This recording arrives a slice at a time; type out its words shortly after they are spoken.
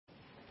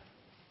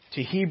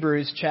to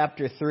Hebrews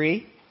chapter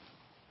 3.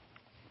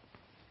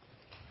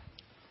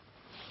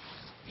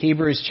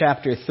 Hebrews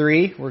chapter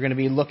 3. We're going to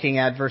be looking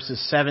at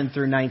verses 7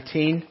 through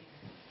 19.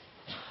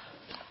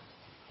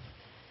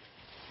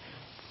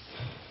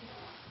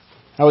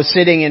 I was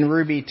sitting in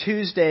Ruby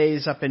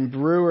Tuesdays up in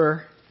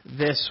Brewer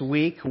this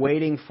week,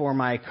 waiting for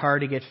my car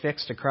to get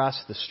fixed across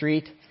the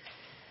street,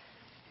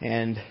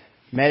 and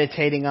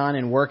meditating on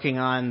and working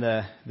on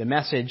the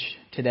message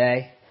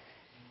today.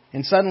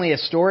 And suddenly a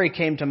story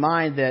came to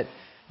mind that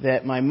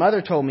my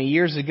mother told me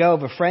years ago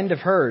of a friend of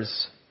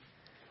hers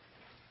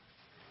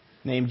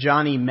named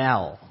Johnny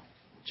Mell.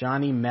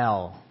 Johnny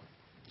Mell.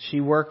 She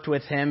worked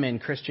with him in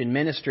Christian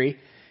ministry,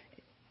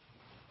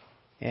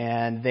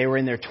 and they were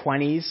in their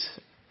 20s,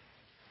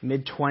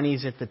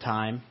 mid-20s at the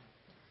time.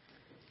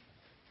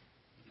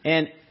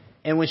 And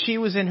when she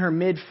was in her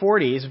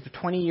mid-40s,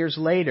 20 years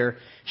later,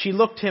 she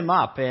looked him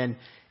up, and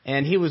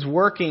he was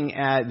working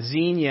at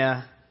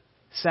Xenia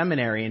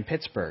Seminary in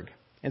Pittsburgh.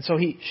 And so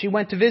she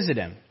went to visit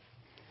him.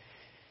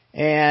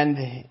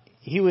 And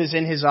he was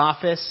in his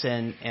office,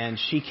 and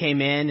she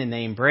came in, and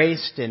they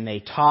embraced, and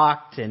they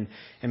talked, and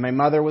my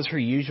mother was her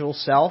usual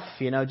self,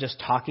 just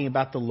talking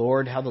about the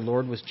Lord, how the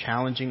Lord was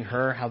challenging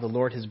her, how the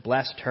Lord has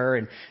blessed her,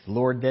 and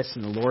Lord this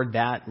and the Lord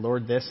that,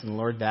 Lord this and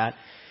Lord that.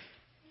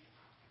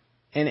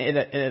 And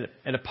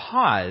at a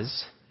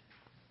pause,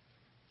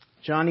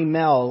 Johnny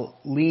Mell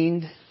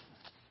leaned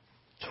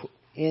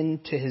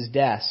into his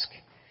desk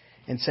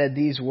and said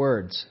these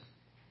words: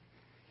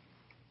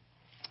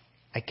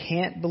 "I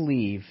can't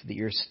believe that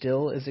you're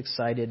still as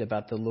excited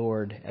about the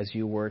Lord as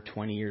you were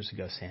 20 years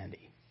ago,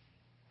 Sandy.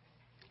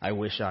 I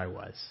wish I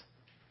was."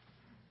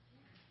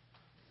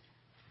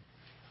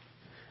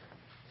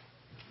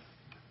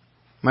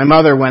 My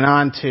mother went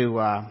on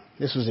to,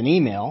 this was an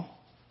email,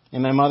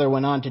 and my mother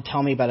went on to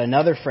tell me about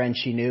another friend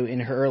she knew in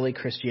her early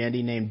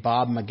Christianity named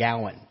Bob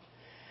McGowan.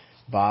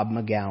 Bob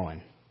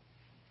McGowan.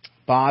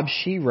 Bob,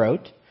 she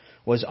wrote,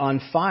 was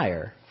on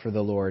fire for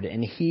the Lord,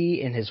 and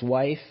he and his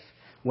wife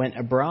went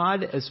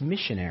abroad as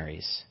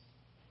missionaries.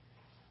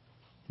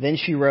 Then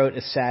she wrote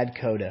a sad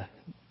coda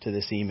to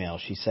this email.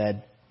 She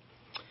said,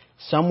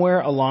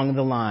 "Somewhere along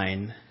the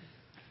line,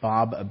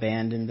 Bob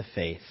abandoned the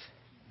faith,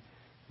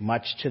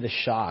 much to the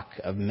shock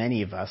of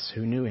many of us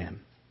who knew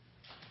him.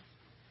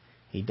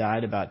 He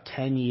died about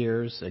 10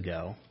 years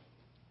ago,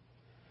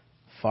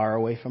 far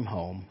away from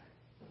home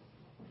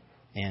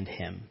and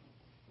him."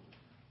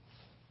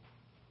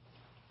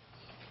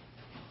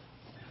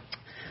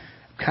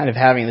 Kind of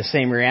having the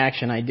same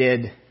reaction I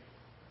did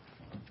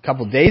a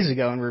couple of days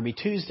ago in Ruby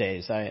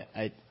Tuesdays.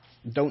 I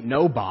don't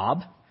know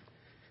Bob,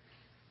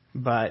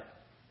 but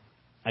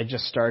I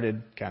just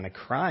started kind of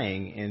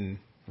crying in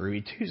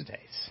Ruby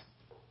Tuesdays,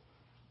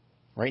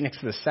 right next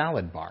to the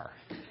salad bar.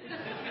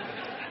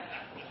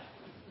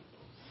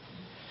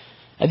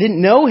 I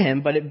didn't know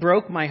him, but it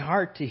broke my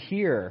heart to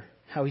hear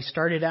how he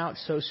started out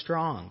so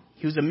strong.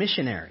 He was a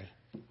missionary.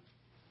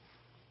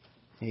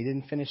 He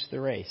didn't finish the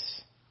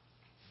race.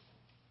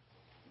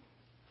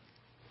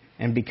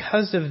 And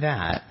because of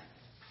that,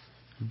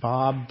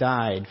 Bob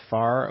died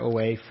far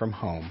away from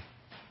home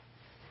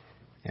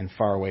and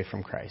far away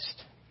from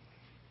Christ.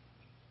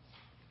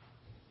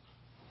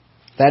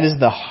 That is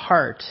the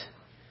heart,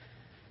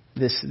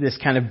 this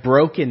kind of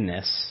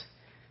brokenness,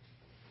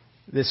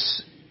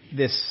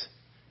 this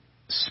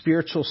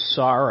spiritual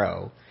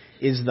sorrow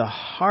is the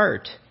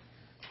heart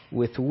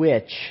with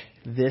which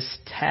this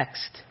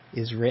text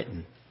is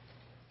written.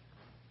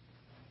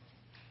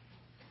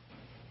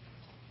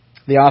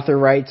 The author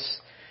writes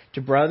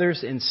to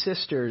brothers and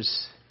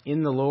sisters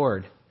in the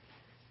Lord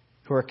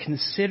who are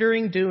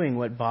considering doing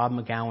what Bob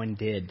McGowan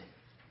did.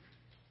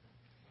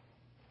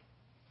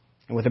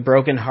 And with a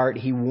broken heart,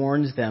 he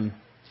warns them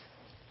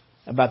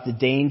about the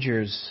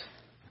dangers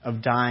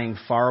of dying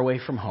far away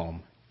from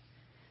home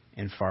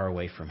and far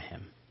away from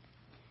him.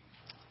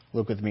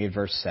 Look with me at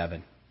verse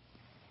 7.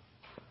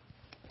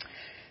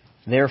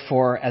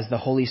 "Therefore, as the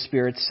Holy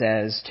Spirit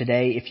says,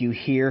 today if you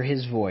hear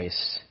his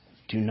voice,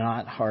 do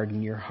not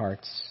harden your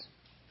hearts,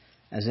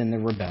 as in the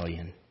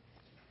rebellion,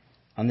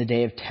 on the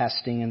day of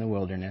testing in the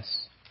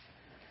wilderness.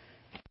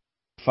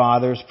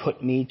 Fathers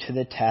put me to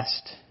the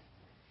test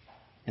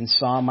and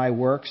saw my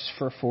works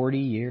for 40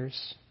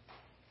 years.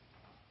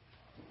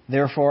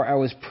 Therefore I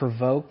was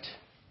provoked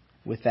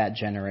with that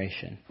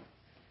generation,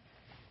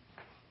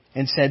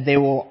 and said, they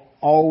will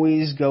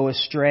always go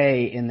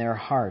astray in their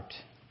heart.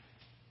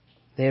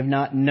 They have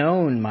not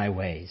known my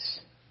ways.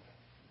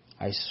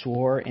 I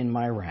swore in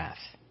my wrath,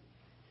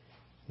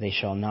 they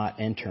shall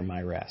not enter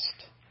my rest.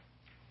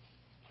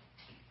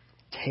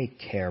 Take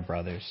care,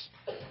 brothers,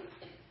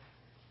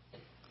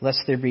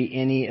 lest there be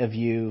any of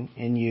you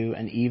in you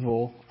an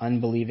evil,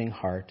 unbelieving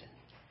heart,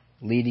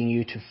 leading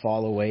you to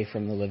fall away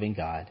from the living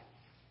God.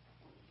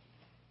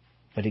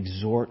 But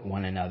exhort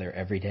one another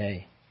every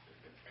day,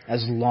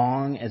 as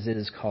long as it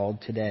is called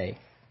today,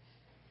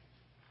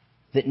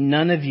 that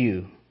none of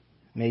you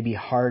may be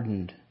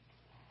hardened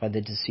by the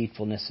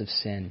deceitfulness of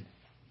sin.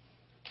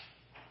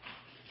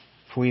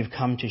 For we have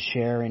come to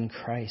share in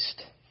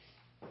Christ,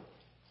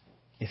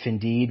 if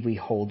indeed we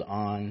hold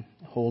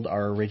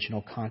our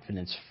original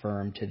confidence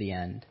firm to the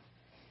end.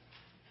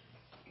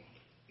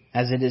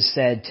 As it is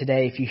said,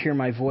 today, if you hear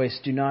my voice,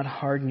 do not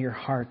harden your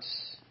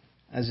hearts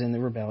as in the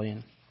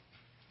rebellion.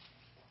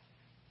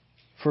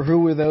 For who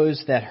were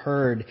those that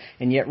heard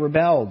and yet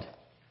rebelled?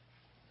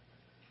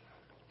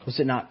 Was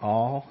it not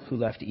all who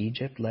left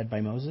Egypt led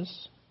by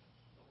Moses?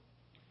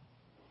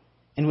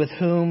 And with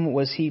whom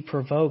was he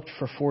provoked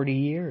for 40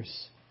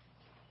 years?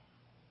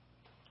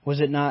 Was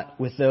it not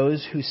with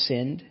those who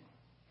sinned,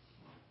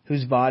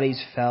 whose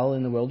bodies fell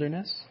in the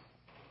wilderness?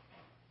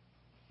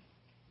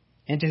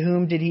 And to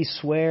whom did he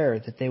swear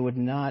that they would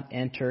not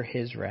enter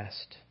his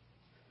rest,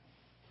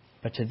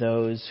 but to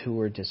those who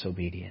were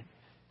disobedient?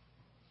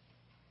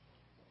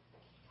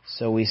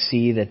 So we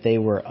see that they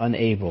were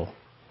unable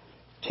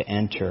to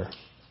enter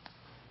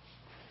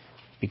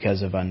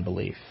because of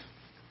unbelief.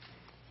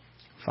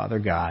 Father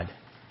God,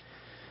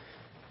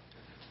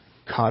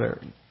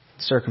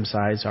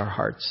 circumcise our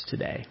hearts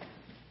today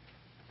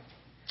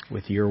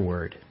with your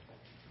word.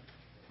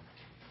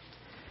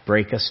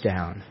 Break us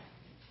down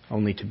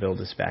only to build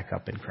us back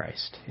up in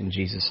Christ. In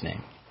Jesus'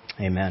 name,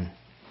 amen.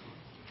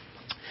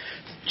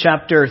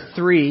 Chapter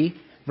 3,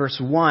 verse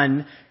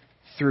 1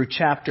 through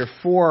chapter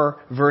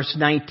 4, verse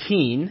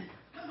 19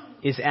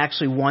 is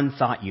actually one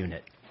thought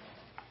unit.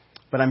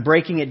 But I'm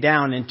breaking it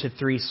down into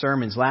 3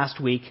 sermons. Last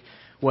week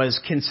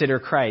was Consider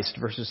Christ,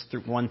 verses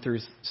 1 through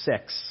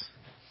 6.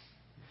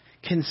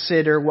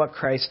 Consider what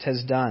Christ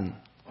has done.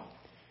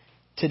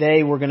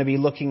 Today we're going to be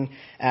looking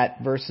at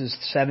verses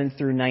 7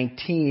 through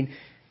 19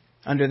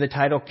 under the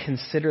title,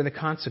 Consider the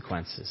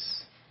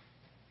Consequences.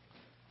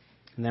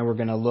 And then we're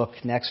going to look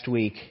next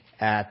week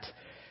at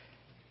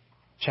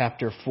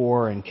chapter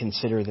 4 and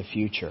consider the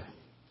future.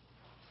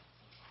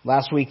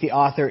 Last week the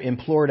author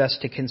implored us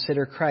to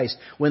consider Christ.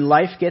 When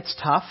life gets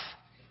tough,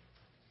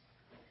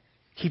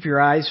 keep your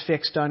eyes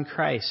fixed on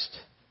Christ.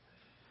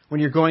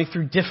 When you're going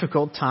through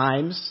difficult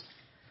times,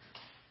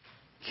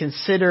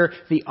 consider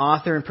the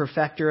author and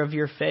perfecter of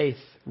your faith.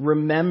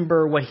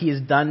 Remember what he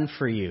has done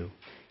for you.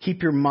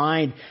 Keep your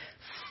mind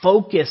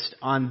focused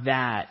on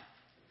that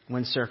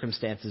when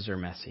circumstances are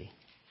messy.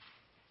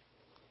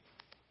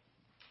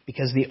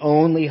 Because the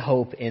only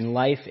hope in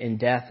life and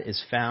death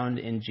is found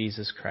in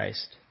Jesus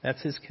Christ.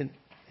 That's his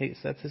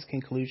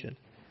conclusion.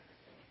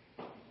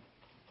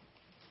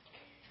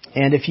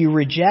 And if you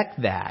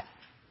reject that,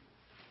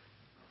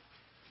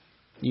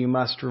 you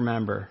must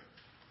remember,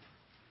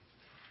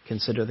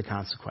 consider the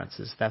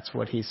consequences. That's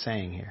what he's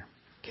saying here.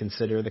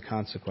 Consider the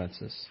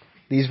consequences.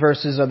 These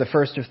verses are the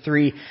first of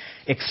 3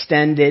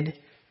 extended,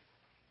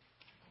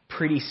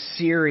 pretty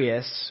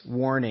serious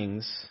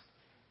warnings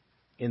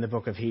in the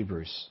book of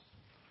Hebrews.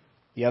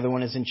 The other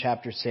one is in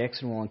chapter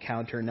 6, and we'll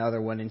encounter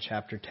another one in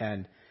chapter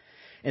 10.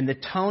 And the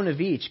tone of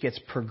each gets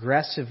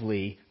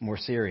progressively more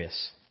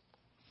serious.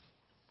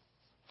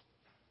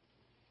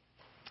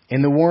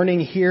 And the warning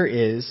here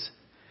is,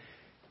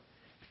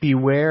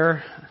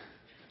 beware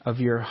of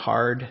your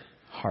hard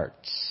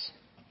hearts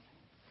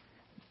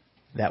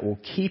that will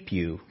keep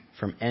you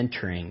from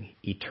entering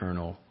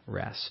eternal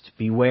rest.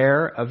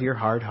 Beware of your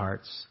hard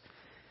hearts,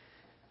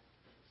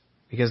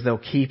 because they'll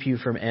keep you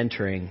from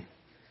entering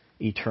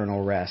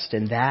eternal rest.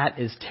 And that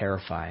is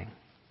terrifying.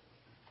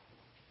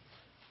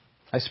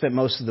 I spent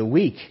most of the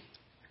week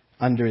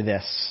under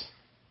this,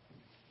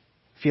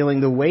 feeling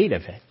the weight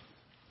of it.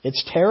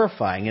 It's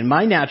terrifying. And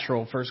my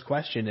natural first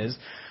question is,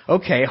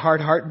 okay,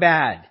 hard heart,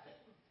 bad.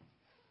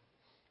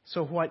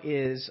 So what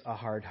is a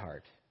hard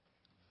heart?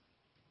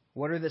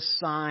 What are the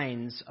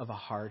signs of a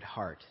hard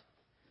heart?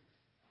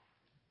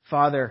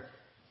 Father,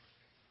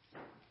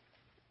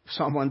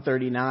 Psalm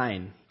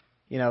 139,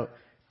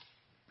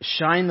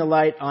 shine the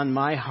light on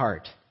my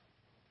heart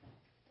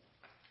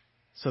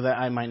so that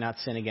I might not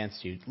sin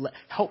against you.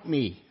 Help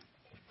me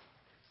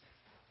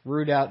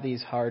root out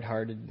these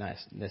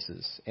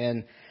hard-heartednesses.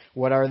 And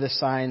what are the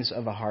signs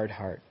of a hard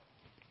heart?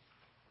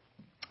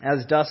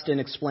 As Dustin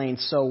explained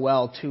so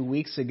well 2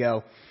 weeks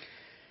ago,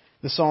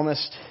 the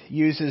psalmist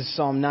uses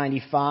Psalm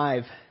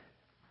 95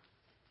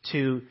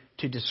 to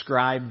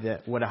describe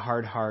what a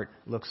hard heart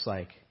looks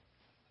like.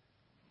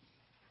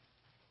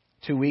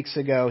 2 weeks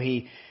ago,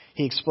 he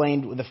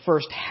explained the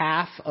first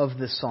half of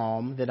the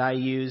psalm that I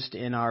used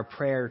in our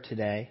prayer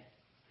today.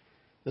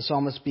 The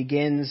psalmist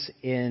begins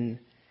in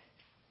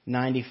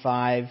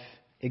 95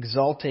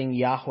 exalting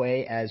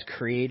Yahweh as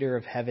creator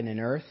of heaven and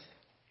earth,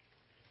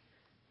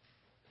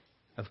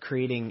 of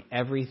creating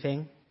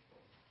everything.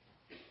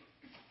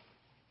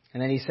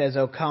 And then he says,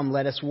 "Oh, come,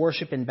 let us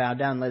worship and bow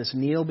down. Let us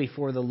kneel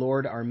before the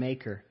Lord our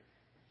Maker."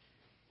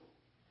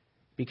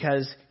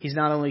 Because he's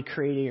not only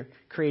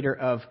creator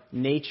of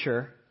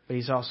nature, but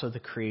he's also the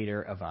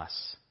creator of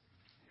us.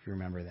 If you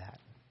remember that.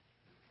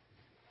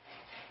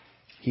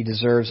 He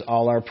deserves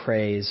all our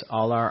praise,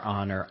 all our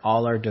honor,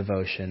 all our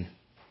devotion,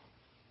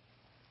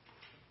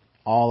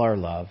 all our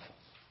love.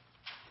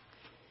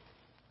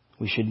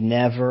 We should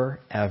never,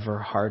 ever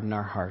harden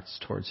our hearts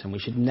towards him. We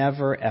should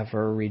never,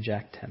 ever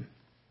reject him.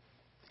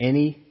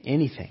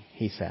 Anything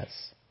he says,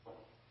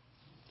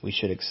 we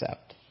should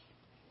accept.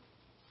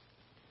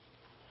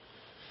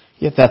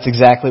 Yet that's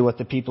exactly what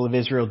the people of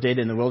Israel did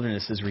in the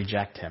wilderness, is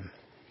reject him.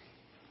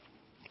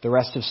 The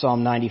rest of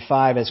Psalm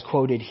 95, as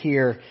quoted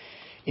here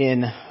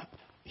in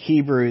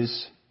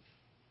Hebrews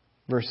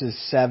verses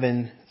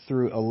 7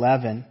 through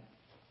 11,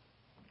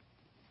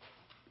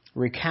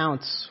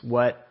 recounts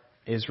what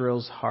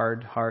Israel's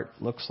hard heart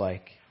looks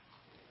like.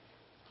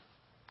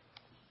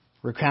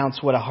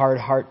 Recounts what a hard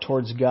heart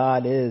towards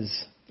God is.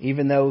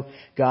 Even though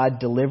God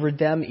delivered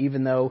them,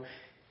 even though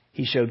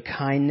He showed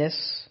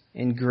kindness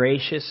and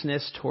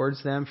graciousness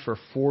towards them for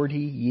 40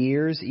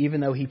 years,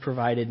 even though He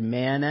provided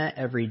manna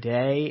every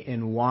day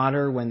and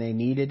water when they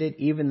needed it,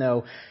 even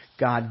though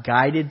God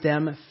guided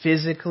them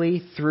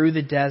physically through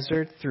the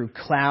desert, through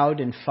cloud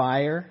and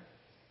fire,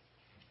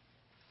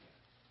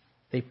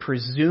 they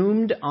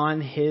presumed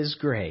on His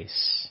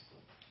grace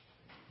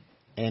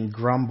and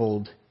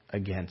grumbled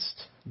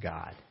against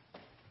God.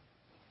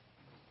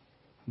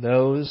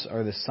 Those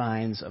are the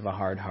signs of a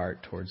hard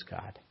heart towards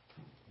God.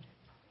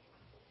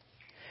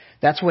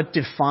 That's what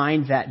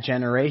defined that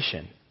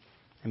generation.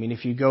 I mean,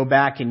 if you go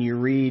back and you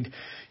read,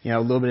 a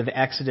little bit of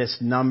Exodus,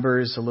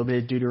 Numbers, a little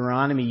bit of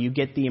Deuteronomy, you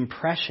get the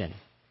impression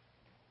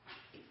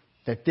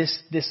that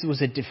this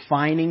was a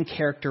defining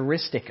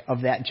characteristic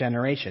of that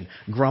generation.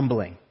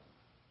 Grumbling.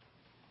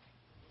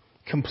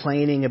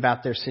 Complaining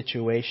about their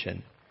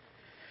situation.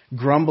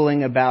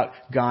 Grumbling about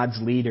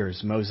God's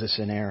leaders, Moses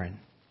and Aaron.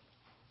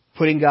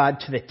 Putting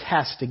God to the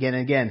test again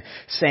and again,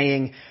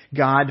 saying,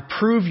 God,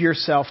 prove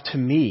yourself to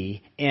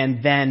me,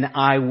 and then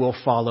I will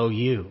follow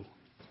you.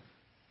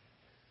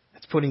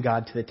 That's putting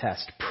God to the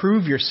test.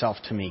 Prove yourself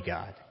to me,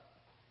 God.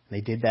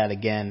 They did that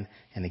again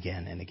and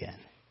again and again.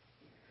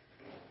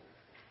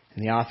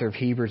 And the author of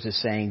Hebrews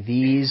is saying,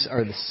 these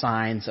are the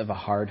signs of a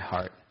hard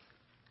heart.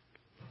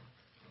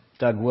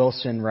 Doug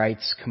Wilson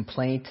writes,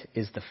 complaint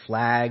is the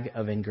flag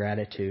of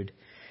ingratitude,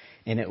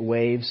 and it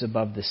waves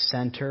above the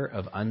center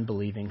of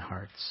unbelieving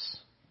hearts.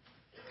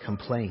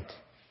 Complaint.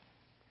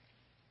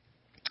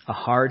 A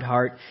hard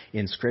heart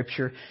in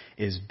Scripture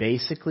is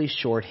basically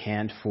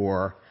shorthand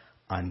for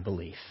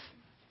unbelief.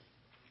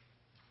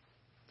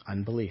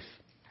 Unbelief.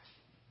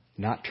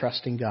 Not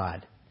trusting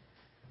God.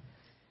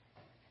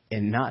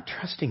 And not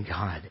trusting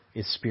God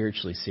is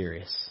spiritually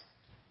serious.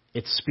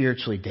 It's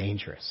spiritually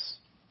dangerous.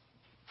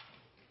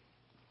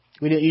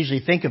 We don't usually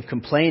think of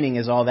complaining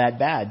as all that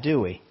bad, do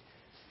we?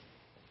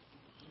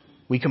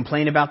 We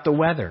complain about the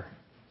weather.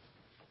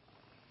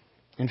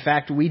 In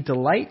fact, we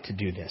delight to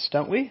do this,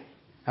 don't we?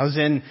 I was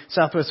in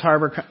Southwest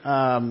Harbor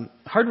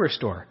hardware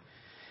store,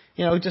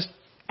 just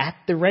at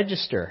the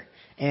register.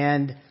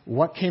 And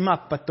what came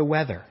up but the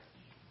weather?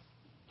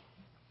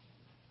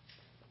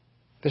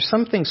 There's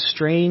something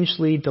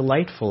strangely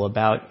delightful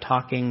about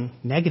talking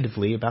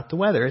negatively about the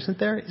weather, isn't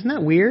there? Isn't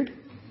that weird?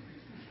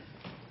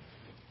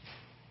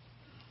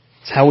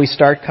 It's how we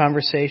start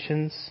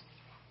conversations.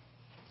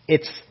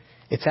 It's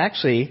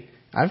actually,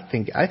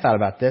 I thought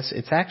about this.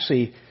 It's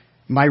actually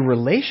my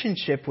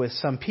relationship with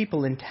some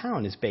people in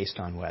town is based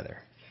on weather.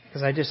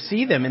 Because I just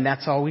see them and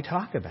that's all we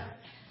talk about.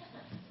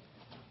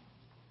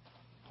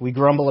 We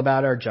grumble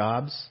about our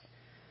jobs.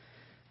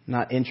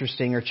 Not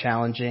interesting or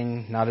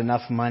challenging. Not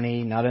enough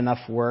money. Not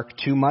enough work.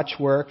 Too much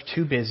work.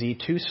 Too busy.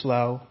 Too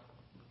slow.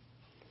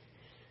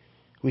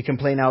 We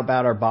complain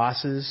about our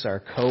bosses, our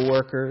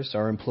coworkers,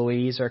 our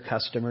employees, our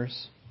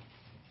customers.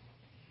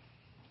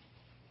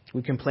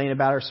 We complain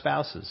about our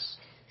spouses.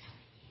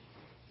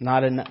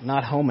 Not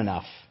home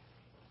enough.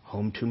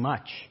 Home too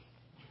much.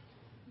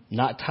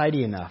 Not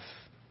tidy enough.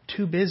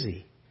 Too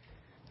busy.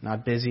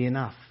 Not busy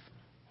enough.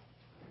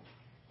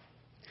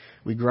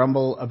 We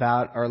grumble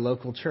about our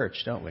local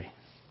church, don't we?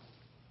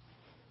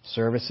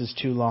 Service is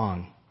too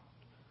long.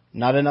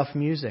 Not enough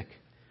music.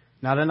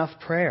 Not enough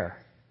prayer.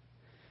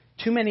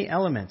 Too many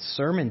elements.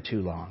 Sermon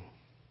too long.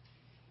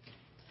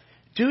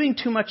 Doing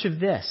too much of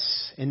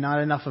this and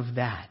not enough of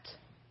that.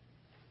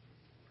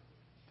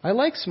 I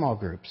like small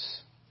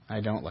groups.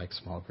 I don't like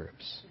small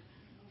groups.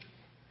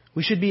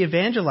 We should be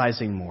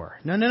evangelizing more.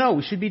 No.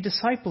 We should be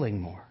discipling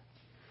more.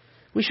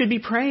 We should be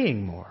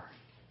praying more.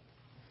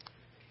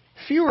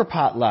 Fewer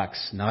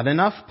potlucks. Not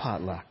enough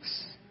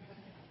potlucks.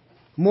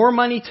 More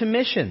money to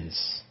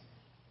missions.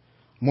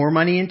 More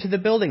money into the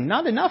building.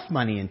 Not enough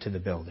money into the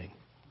building.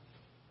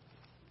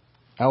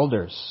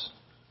 Elders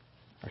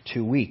are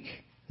too weak.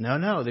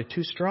 No, they're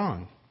too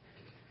strong.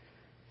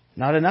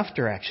 Not enough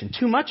direction.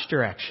 Too much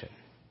direction.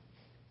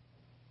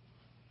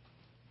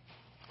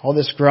 All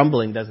this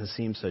grumbling doesn't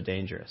seem so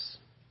dangerous.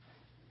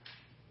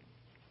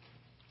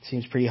 It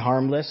seems pretty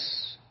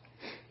harmless,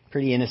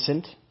 pretty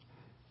innocent,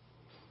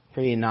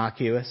 pretty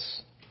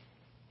innocuous.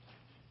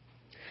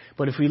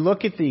 But if we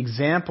look at the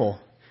example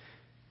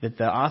that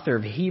the author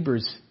of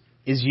Hebrews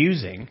is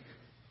using,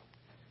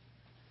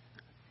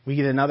 we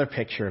get another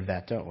picture of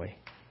that, don't we?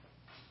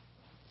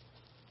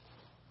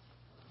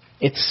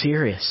 It's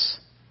serious.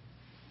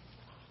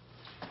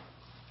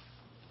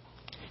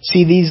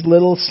 See, these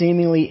little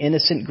seemingly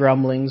innocent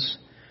grumblings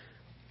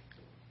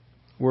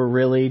were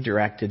really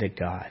directed at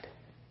God.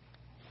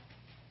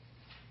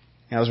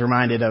 I was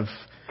reminded of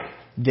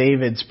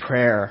David's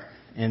prayer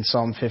in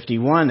Psalm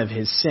 51 of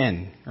his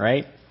sin,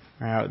 right?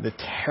 The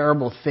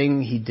terrible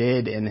thing he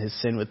did in his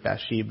sin with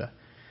Bathsheba.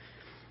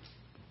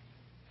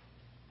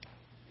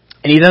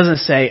 And he doesn't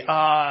say,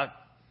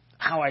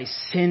 how I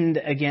sinned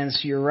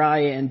against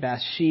Uriah and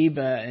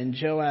Bathsheba and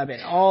Joab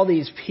and all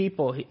these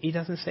people. He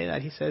doesn't say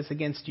that. He says,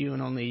 against you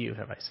and only you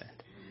have I sinned.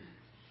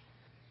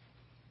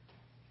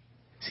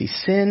 See,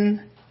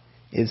 sin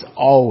is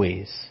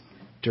always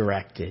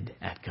directed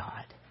at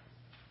God.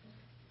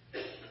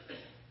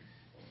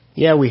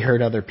 Yeah, we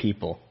hurt other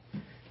people,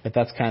 but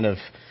that's kind of,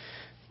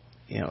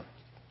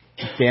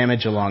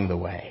 damage along the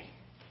way.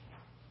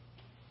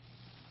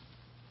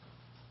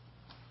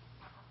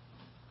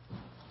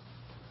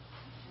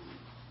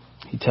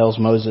 He tells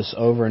Moses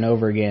over and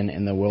over again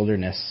in the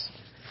wilderness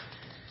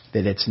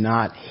that it's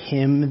not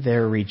him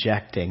they're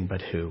rejecting,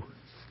 but who?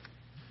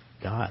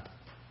 God.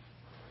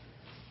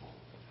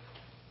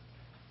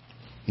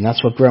 And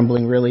that's what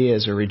grumbling really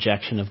is, a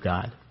rejection of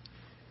God.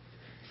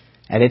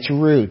 At its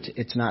root,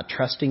 it's not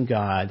trusting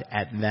God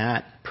at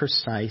that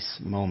precise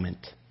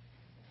moment.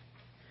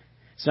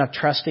 It's not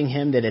trusting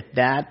Him that at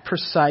that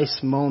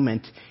precise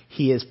moment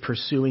He is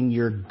pursuing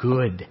your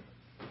good,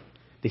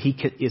 that He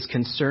is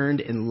concerned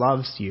and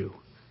loves you.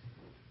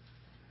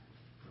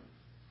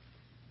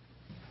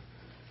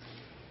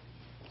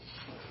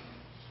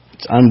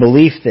 It's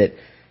unbelief that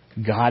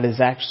God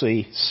is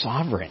actually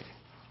sovereign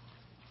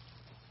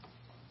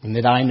and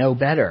that I know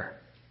better.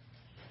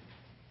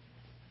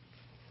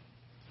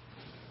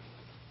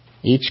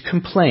 Each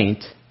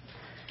complaint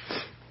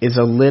is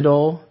a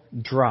little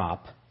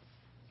drop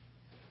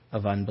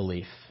of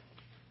unbelief.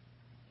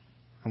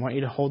 I want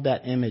you to hold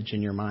that image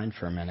in your mind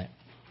for a minute.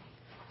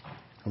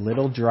 A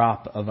little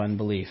drop of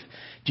unbelief.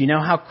 Do you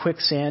know how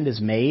quicksand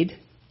is made?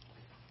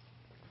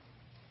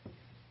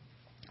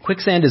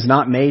 Quicksand is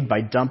not made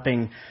by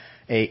dumping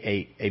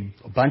a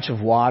bunch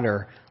of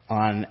water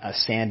on a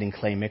sand and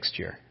clay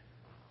mixture.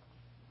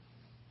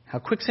 How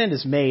quicksand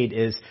is made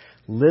is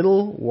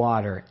little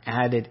water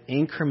added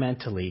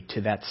incrementally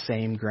to that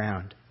same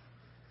ground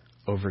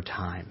over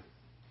time.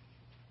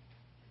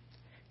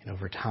 And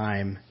over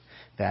time,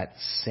 that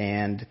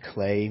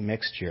sand-clay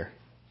mixture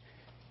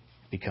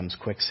becomes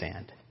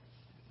quicksand,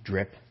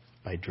 drip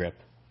by drip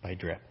by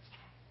drip.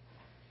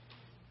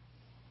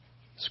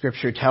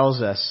 Scripture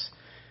tells us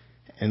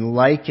and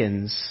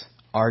likens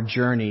our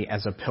journey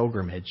as a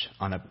pilgrimage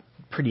on a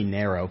pretty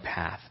narrow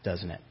path,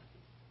 doesn't it?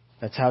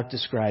 That's how it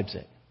describes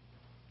it.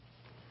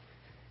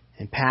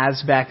 And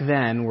paths back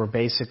then were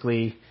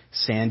basically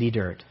sandy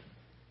dirt.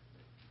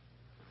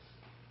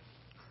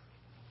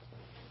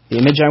 The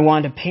image I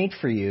want to paint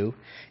for you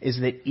is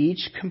that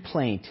each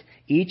complaint,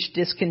 each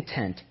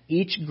discontent,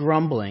 each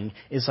grumbling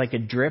is like a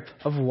drip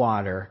of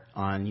water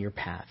on your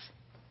path.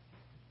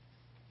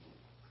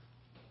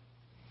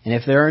 And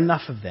if there are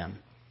enough of them,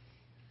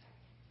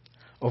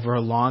 over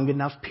a long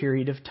enough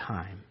period of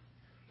time,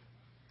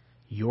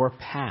 your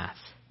path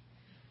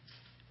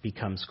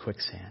becomes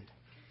quicksand.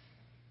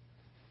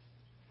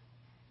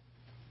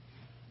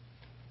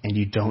 And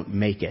you don't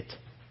make it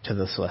to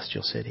the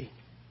celestial city.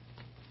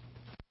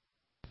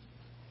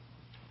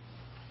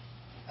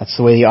 That's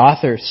the way the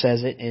author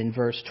says it in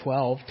verse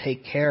 12.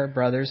 Take care,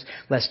 brothers,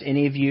 lest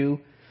any of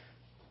you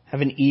have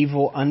an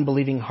evil,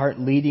 unbelieving heart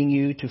leading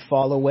you to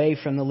fall away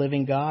from the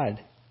living God.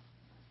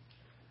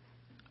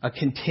 A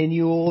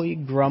continually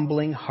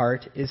grumbling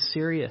heart is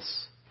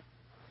serious.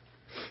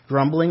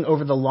 Grumbling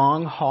over the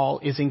long haul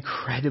is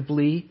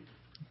incredibly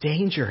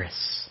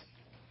dangerous.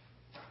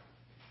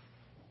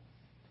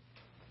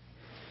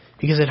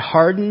 Because it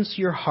hardens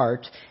your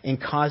heart and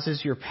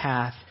causes your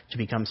path to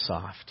become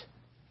soft.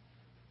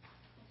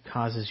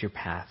 Causes your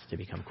path to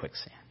become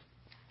quicksand.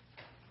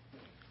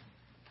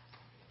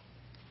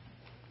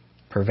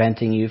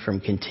 Preventing you from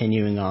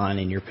continuing on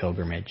in your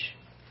pilgrimage.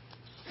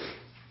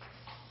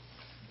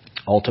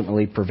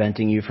 Ultimately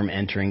preventing you from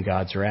entering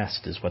God's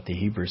rest is what the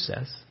Hebrew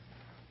says.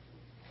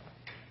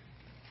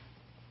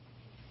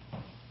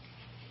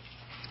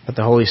 But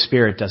the Holy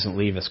Spirit doesn't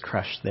leave us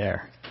crushed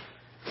there.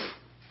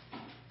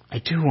 I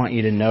do want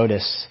you to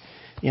notice,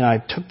 I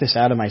took this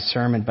out of my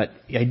sermon, but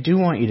I do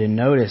want you to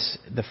notice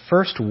the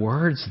first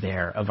words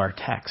there of our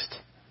text.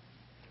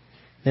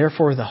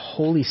 Therefore, the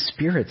Holy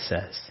Spirit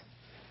says.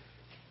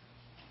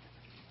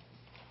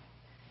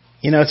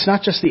 It's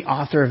not just the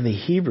author of the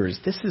Hebrews.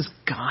 This is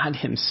God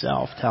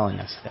Himself telling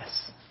us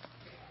this.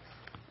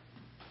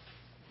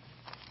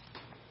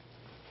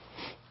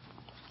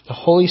 The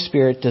Holy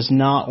Spirit does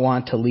not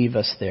want to leave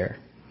us there.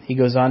 He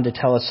goes on to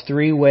tell us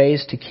 3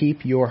 ways to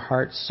keep your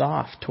heart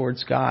soft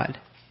towards God.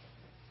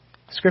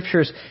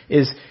 Scripture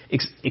is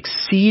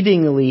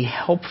exceedingly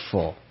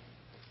helpful.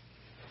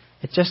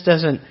 It just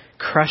doesn't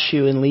crush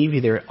you and leave you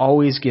there. It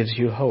always gives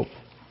you hope.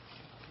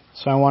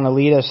 So I want to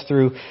lead us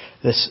through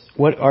this.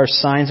 What are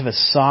signs of a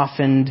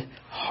softened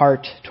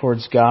heart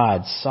towards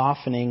God?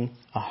 Softening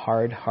a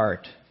hard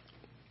heart.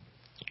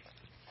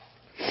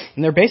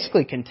 And they're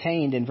basically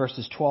contained in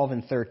verses 12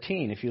 and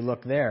 13, if you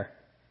look there.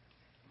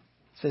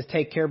 says,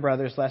 take care,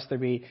 brothers, lest there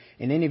be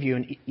in any of you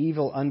an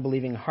evil,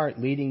 unbelieving heart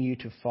leading you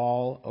to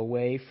fall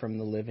away from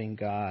the living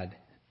God.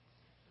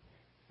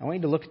 I want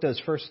you to look at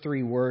those first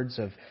three words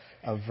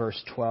of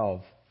verse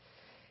 12.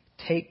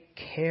 Take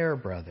care,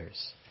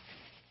 brothers.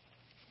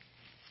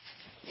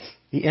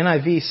 The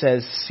NIV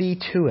says, see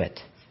to it.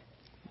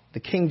 The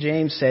King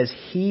James says,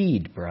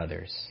 heed,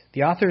 brothers.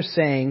 The author is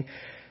saying,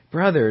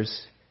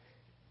 brothers,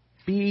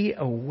 be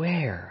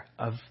aware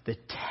of the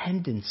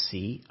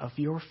tendency of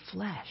your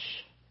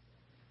flesh.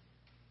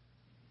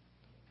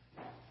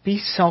 Be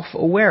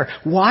self-aware.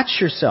 Watch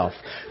yourself.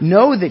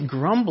 Know that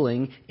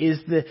grumbling is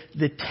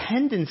the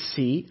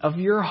tendency of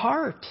your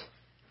heart,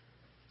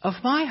 of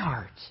my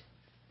heart.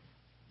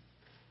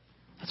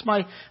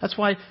 That's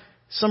why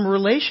some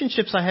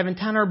relationships I have in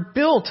town are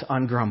built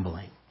on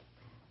grumbling.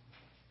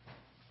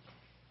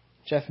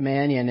 Jeff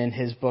Mannion, in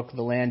his book,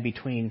 The Land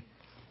Between,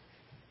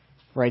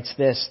 writes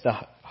this: the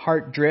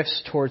heart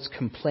drifts towards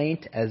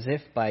complaint as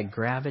if by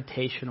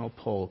gravitational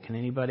pull. Can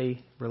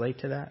anybody relate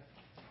to that?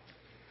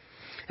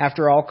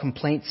 After all,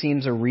 complaint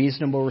seems a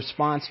reasonable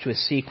response to a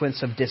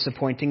sequence of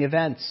disappointing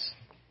events.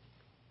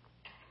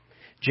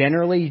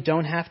 Generally, you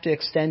don't have to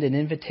extend an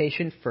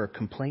invitation for a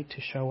complaint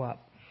to show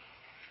up.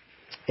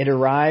 It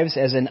arrives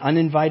as an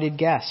uninvited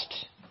guest.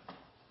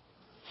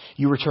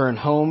 You return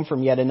home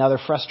from yet another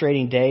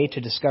frustrating day to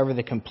discover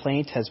the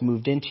complaint has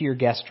moved into your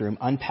guest room,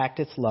 unpacked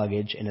its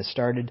luggage, and has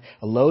started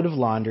a load of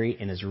laundry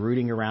and is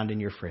rooting around in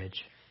your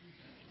fridge.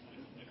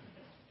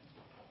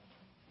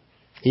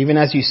 Even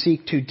as you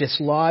seek to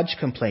dislodge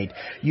complaint,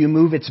 you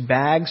move its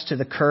bags to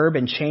the curb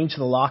and change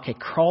the lock. It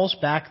crawls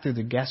back through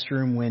the guest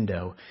room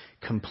window.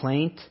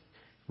 Complaint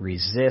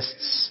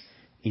resists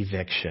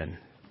eviction.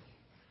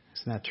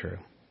 Isn't that true?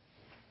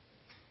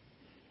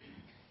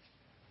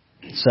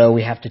 So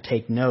we have to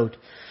take note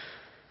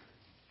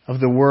of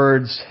the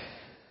words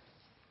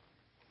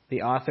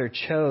the author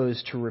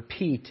chose to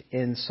repeat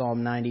in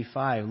Psalm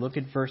 95. Look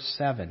at verse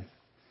 7.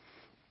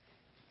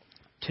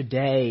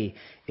 Today,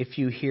 if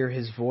you hear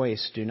his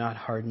voice, do not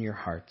harden your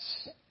hearts.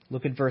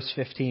 Look at verse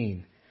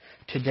 15.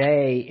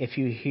 Today, if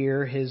you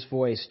hear his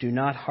voice, do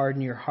not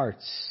harden your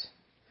hearts.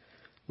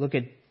 Look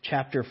at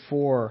chapter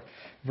 4,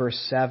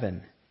 verse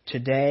 7.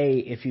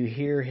 Today, if you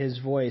hear his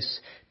voice,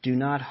 do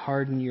not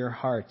harden your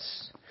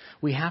hearts.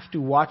 We have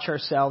to watch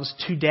ourselves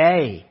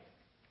today.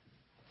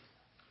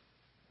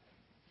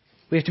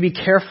 We have to be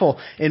careful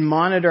and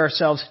monitor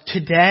ourselves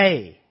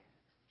today.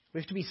 We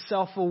have to be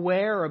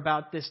self-aware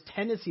about this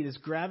tendency, this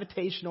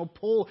gravitational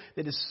pull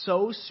that is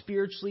so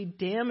spiritually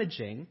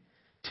damaging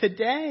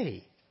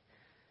today.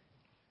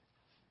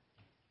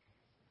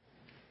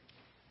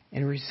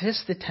 And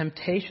resist the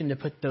temptation to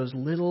put those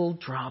little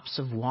drops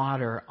of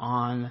water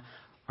on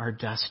our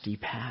dusty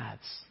paths.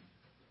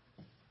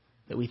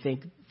 That we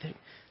think that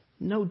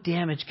no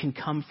damage can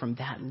come from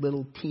that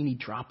little teeny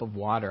drop of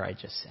water I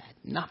just said.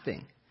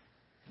 Nothing.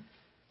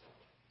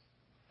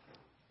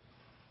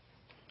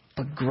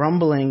 But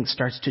grumbling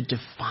starts to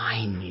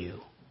define you.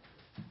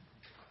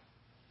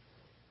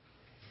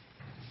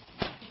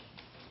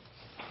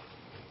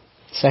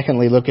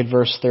 Secondly, look at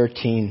verse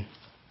 13.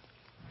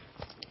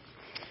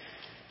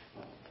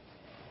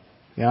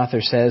 The author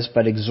says,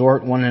 but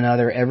exhort one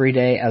another every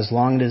day as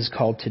long as it is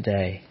called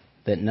today,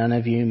 that none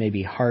of you may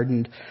be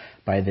hardened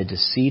by the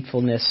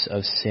deceitfulness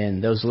of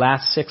sin. Those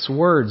last 6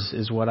 words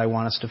is what I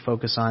want us to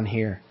focus on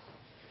here.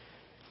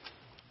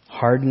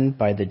 Hardened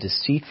by the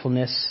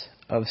deceitfulness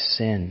of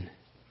sin.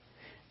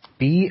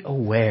 Be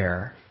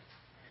aware,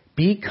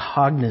 be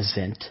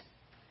cognizant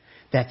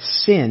that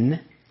sin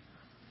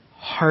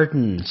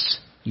hardens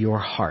your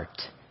heart.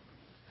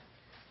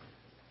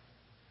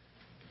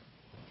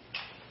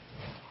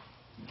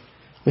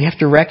 We have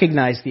to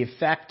recognize the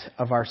effect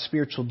of our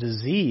spiritual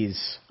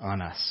disease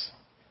on us.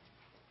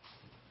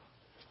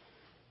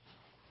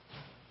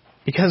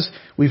 Because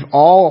we've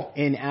all,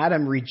 in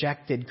Adam,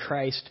 rejected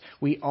Christ,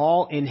 we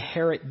all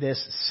inherit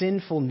this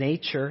sinful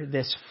nature,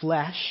 this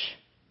flesh,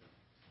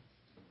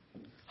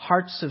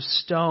 hearts of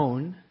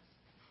stone.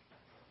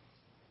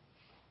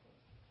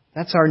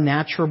 That's our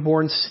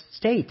natural-born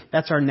state.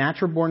 That's our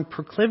natural-born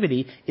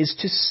proclivity, is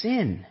to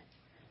sin.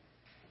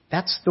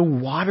 That's the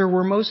water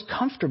we're most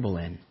comfortable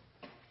in.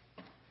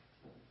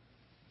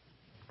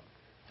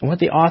 And what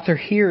the author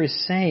here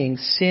is saying,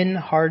 sin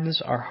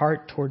hardens our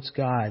heart towards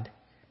God.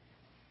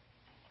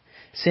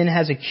 Sin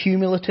has a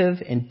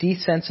cumulative and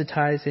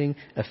desensitizing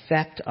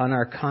effect on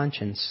our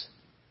conscience,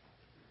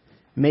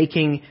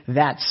 making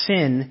that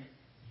sin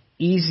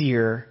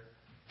easier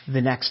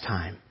the next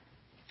time.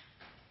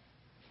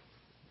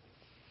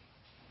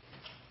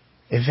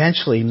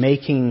 Eventually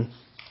making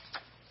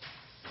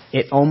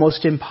it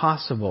almost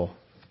impossible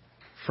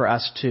for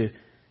us to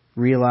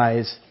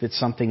realize that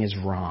something is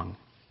wrong.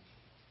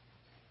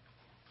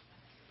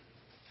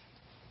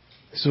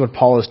 This is what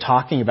Paul is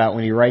talking about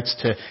when he writes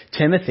to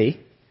Timothy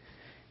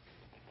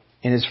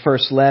in his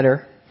first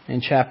letter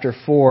in chapter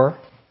 4.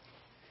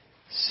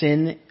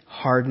 Sin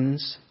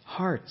hardens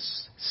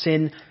hearts.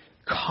 Sin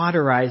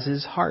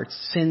cauterizes hearts.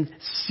 Sin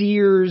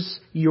sears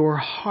your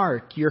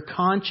heart, your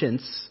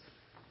conscience,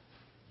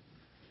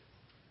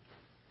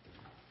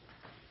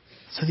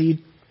 so that you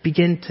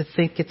begin to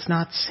think it's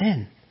not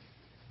sin.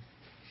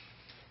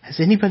 Has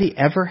anybody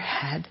ever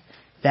had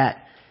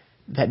that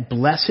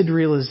blessed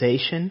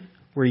realization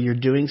where you're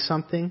doing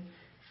something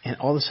and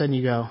all of a sudden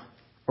you go,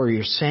 or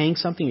you're saying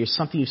something, or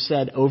something you've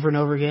said over and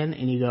over again,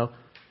 and you go,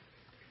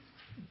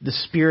 the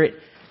Spirit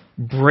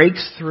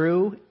breaks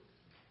through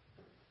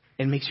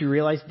and makes you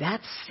realize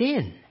that's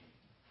sin.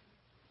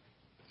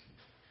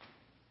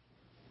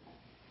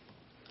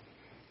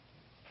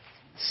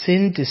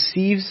 Sin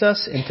deceives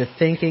us into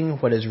thinking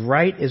what is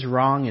right is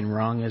wrong and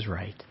wrong is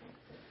right.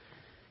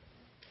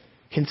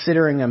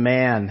 Considering a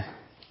man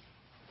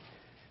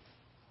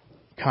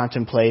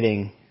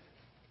contemplating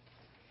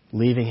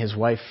leaving his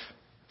wife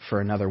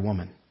for another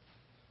woman.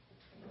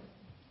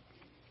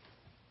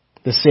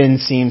 The sin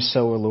seems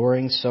so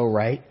alluring, so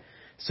right,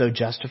 so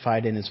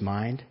justified in his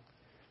mind.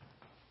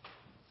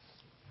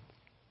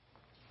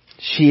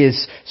 She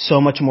is so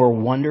much more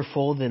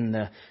wonderful than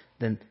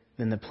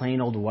the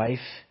plain old wife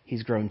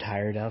he's grown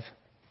tired of.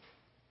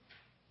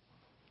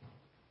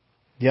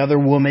 The other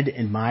woman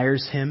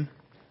admires him,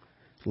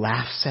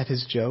 laughs at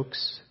his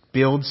jokes,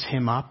 builds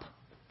him up.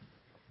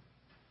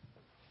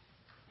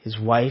 His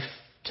wife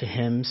to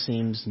him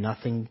seems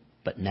nothing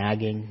but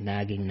nagging.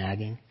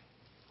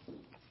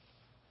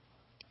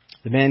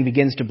 The man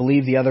begins to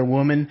believe the other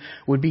woman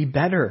would be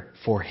better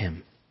for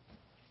him.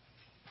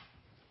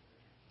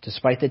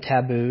 Despite the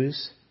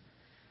taboos,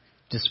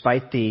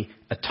 despite the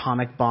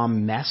atomic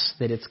bomb mess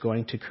that it's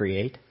going to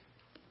create,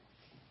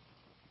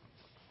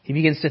 he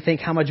begins to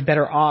think how much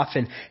better off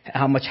and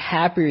how much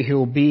happier he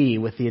will be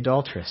with the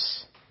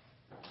adulteress.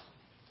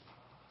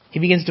 He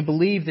begins to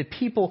believe that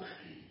people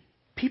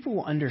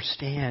will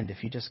understand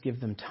if you just give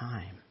them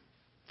time.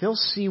 They'll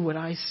see what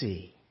I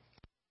see.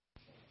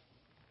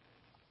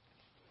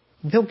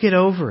 They'll get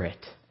over it.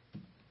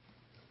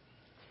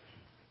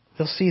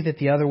 They'll see that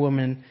the other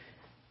woman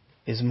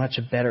is much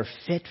a better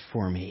fit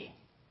for me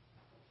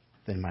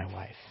than my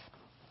wife.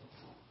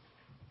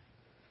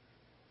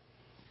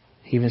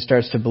 He even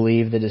starts to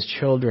believe that his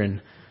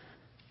children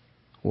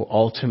will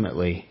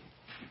ultimately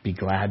be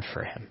glad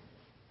for him.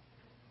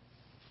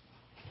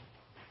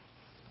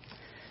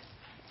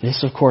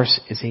 This, of course,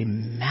 is a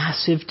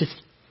massive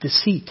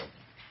deceit.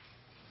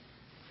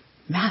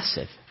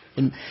 Massive.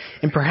 And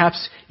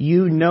perhaps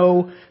you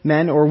know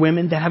men or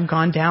women that have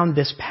gone down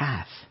this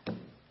path.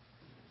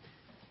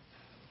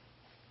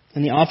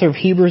 And the author of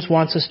Hebrews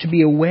wants us to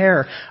be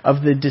aware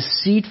of the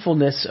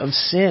deceitfulness of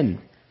sin.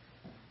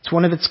 It's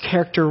one of its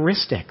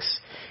characteristics.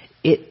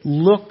 It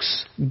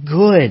looks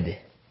good.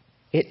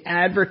 It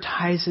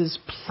advertises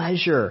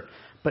pleasure,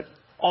 but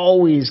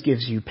always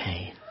gives you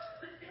pain.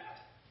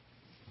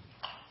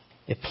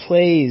 It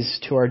plays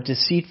to our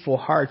deceitful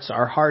hearts.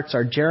 Our hearts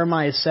are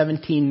Jeremiah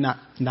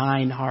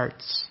 17:9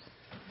 hearts.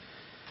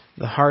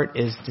 The heart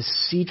is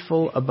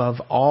deceitful above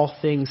all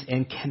things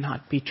and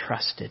cannot be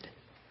trusted.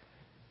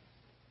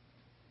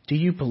 Do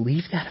you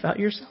believe that about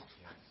yourself?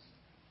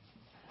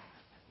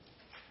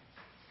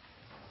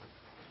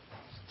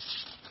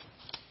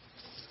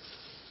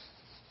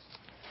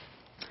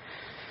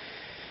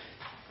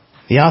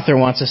 The author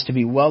wants us to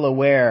be well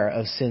aware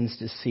of sin's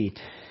deceit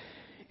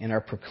and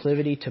our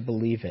proclivity to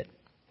believe it.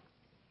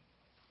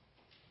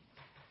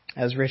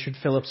 As Richard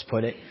Phillips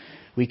put it,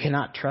 we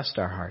cannot trust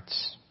our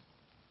hearts.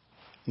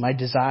 My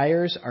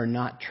desires are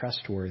not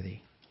trustworthy,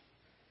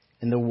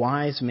 and the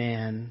wise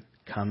man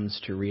comes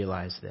to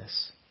realize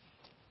this,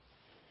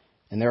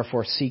 and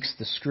therefore seeks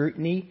the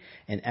scrutiny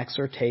and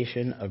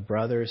exhortation of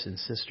brothers and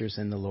sisters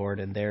in the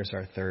Lord, and there's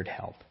our third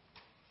help.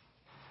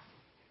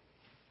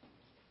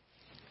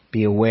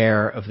 Be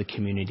aware of the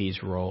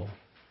community's role.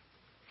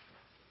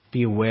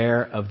 Be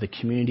aware of the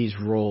community's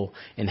role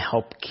in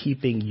help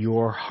keeping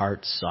your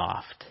heart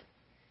soft.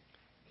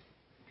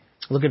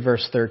 Look at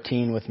verse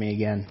 13 with me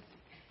again.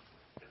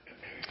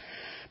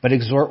 But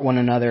exhort one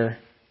another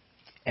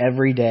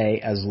every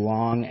day as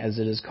long as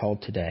it is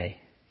called today,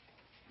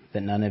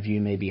 that none of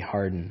you may be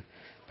hardened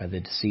by the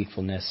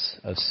deceitfulness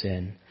of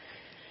sin.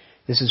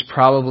 This is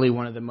probably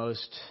one of the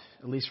most,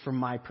 at least from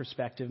my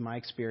perspective, my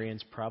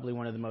experience, probably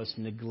one of the most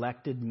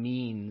neglected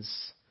means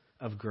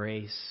of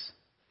grace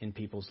in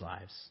people's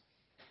lives.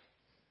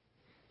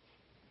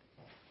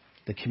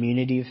 The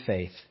community of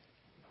faith.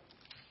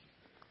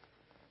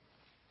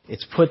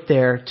 It's put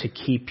there to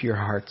keep your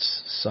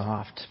hearts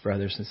soft,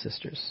 brothers and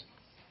sisters.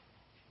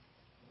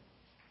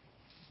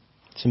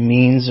 It's a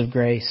means of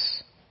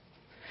grace.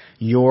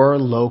 Your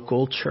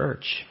local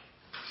church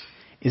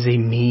is a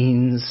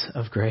means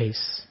of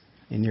grace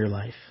in your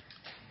life.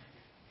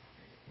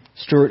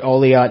 Stuart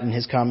Oliot in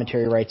his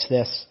commentary writes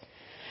this: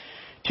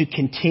 to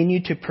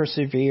continue to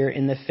persevere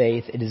in the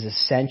faith, it is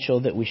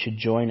essential that we should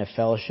join a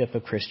fellowship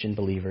of Christian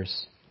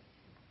believers.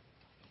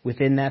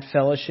 Within that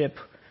fellowship,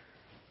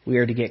 we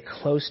are to get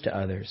close to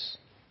others.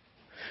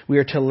 We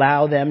are to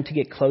allow them to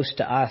get close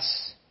to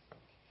us.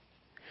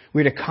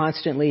 We are to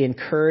constantly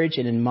encourage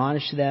and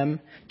admonish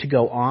them to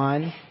go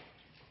on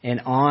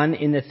and on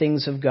in the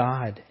things of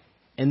God.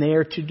 And they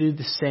are to do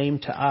the same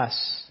to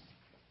us.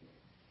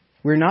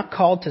 We're not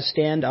called to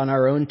stand on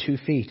our own 2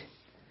 feet.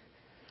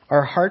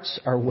 Our hearts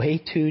are way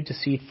too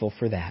deceitful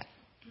for that.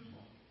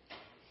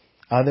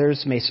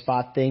 Others may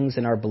spot things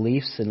in our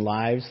beliefs and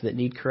lives that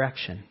need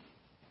correction.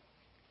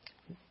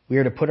 We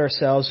are to put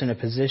ourselves in a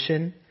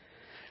position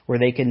where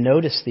they can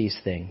notice these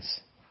things,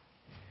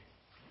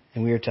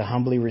 and we are to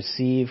humbly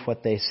receive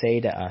what they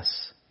say to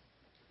us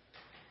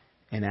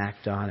and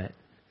act on it.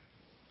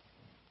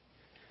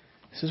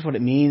 This is what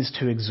it means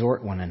to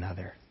exhort one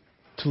another,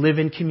 to live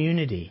in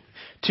community,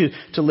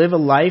 to live a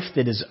life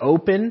that is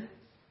open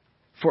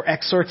for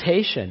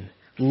exhortation.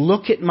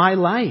 Look at my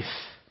life.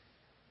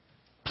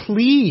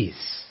 Please.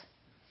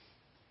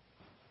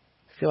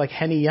 I feel like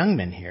Henny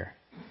Youngman here.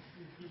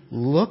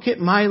 Look at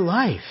my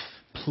life.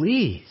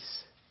 Please.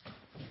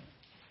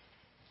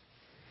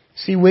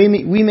 See, we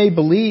may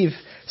believe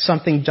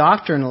something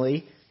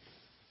doctrinally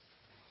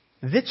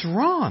that's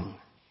wrong.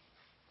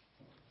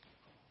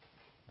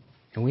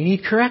 And we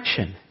need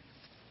correction.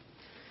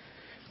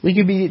 We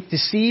could be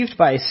deceived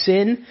by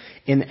sin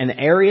in an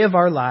area of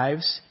our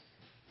lives,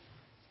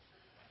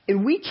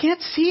 and we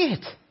can't see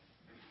it.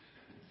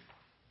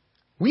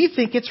 We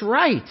think it's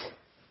right.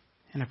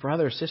 And a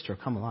brother or sister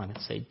will come along and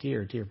say,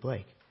 dear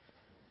Blake,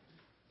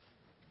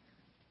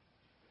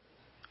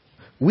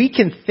 we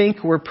can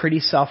think we're pretty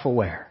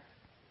self-aware.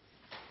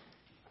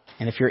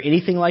 And if you're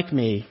anything like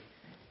me,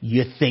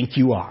 you think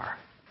you are.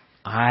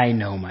 I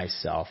know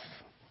myself.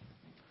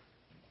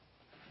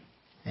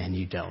 And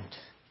you don't.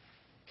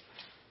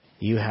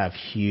 You have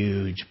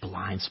huge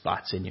blind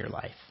spots in your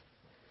life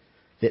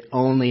that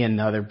only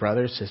another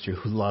brother or sister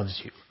who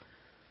loves you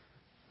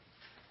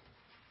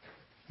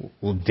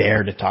will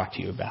dare to talk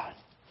to you about.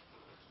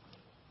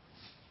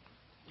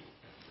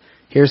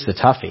 Here's the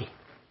toughie.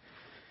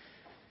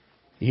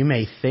 You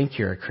may think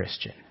you're a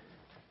Christian,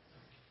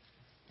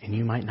 and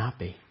you might not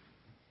be.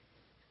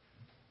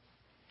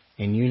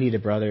 And you need a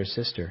brother or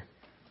sister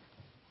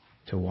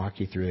to walk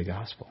you through the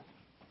gospel.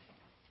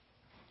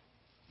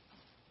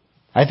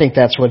 I think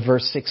that's what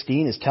verse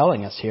 16 is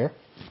telling us here.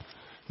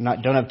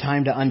 Don't have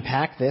time to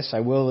unpack this. I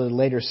will in a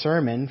later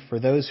sermon. For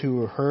those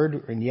who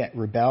heard and yet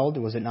rebelled,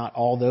 was it not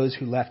all those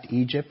who left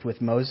Egypt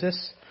with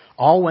Moses?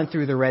 All went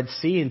through the Red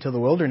Sea into the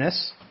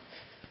wilderness,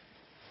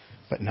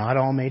 but not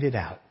all made it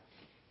out.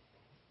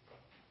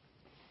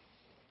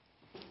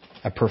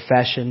 A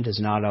profession does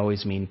not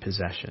always mean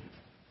possession.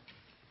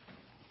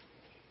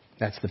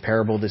 That's the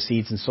parable of the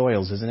seeds and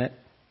soils, isn't it?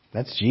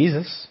 That's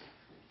Jesus.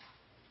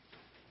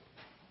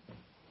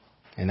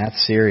 And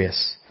that's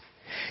serious.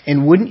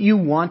 And wouldn't you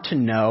want to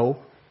know,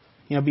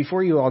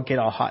 before you all get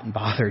all hot and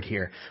bothered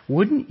here,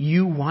 wouldn't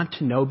you want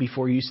to know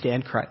before you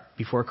stand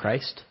before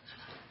Christ?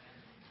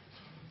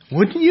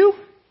 Wouldn't you?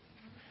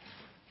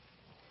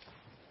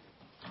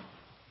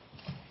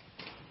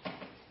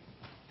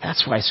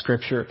 That's why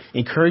Scripture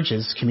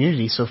encourages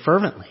community so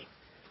fervently.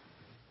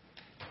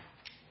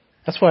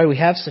 That's why we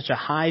have such a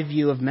high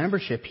view of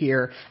membership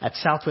here at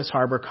Southwest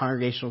Harbor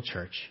Congregational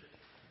Church.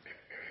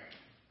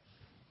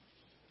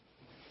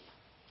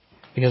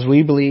 Because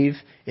we believe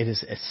it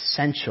is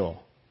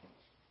essential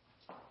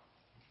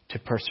to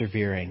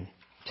persevering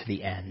to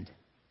the end.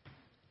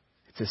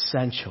 It's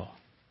essential.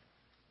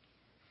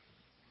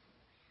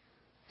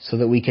 So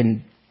that we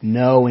can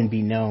know and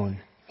be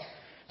known.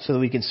 So that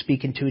we can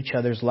speak into each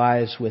other's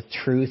lives with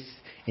truth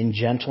in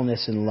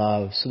gentleness and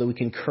love. So that we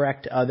can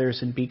correct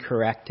others and be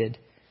corrected.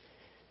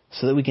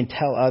 So that we can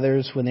tell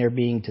others when they're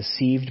being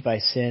deceived by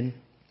sin.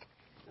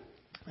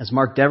 As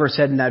Mark Dever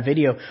said in that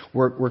video,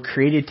 we're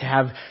created to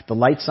have the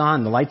lights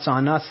on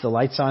us, the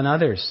lights on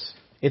others.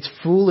 It's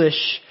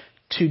foolish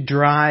to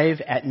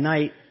drive at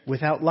night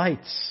without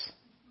lights.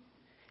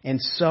 And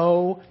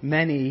so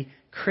many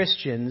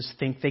Christians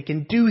think they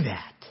can do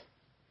that.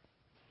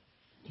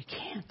 You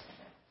can't.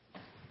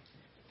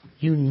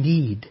 You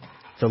need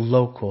the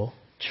local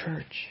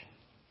church.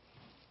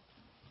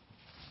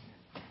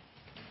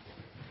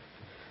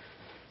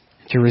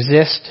 To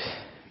resist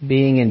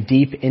being in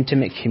deep,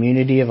 intimate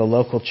community of a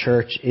local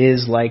church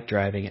is like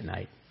driving at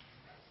night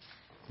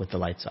with the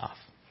lights off.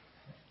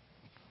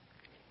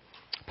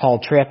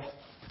 Paul Tripp,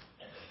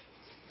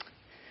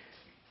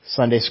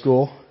 Sunday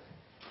school,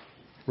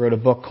 wrote a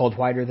book called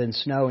Whiter Than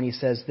Snow, and he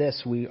says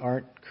this: we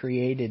aren't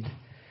created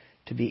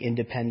to be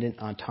independent,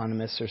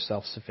 autonomous, or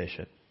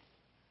self-sufficient.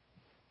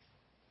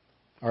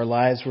 Our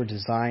lives were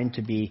designed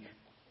to be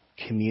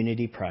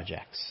community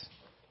projects.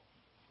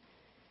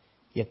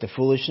 Yet the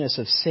foolishness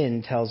of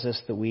sin tells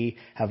us that we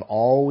have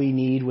all we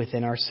need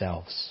within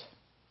ourselves.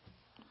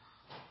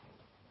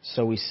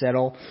 So we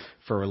settle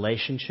for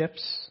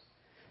relationships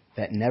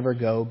that never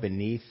go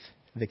beneath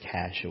the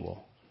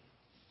casual.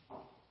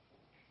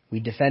 We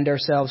defend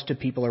ourselves to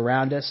people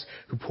around us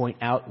who point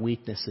out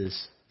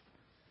weaknesses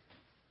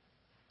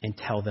and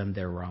tell them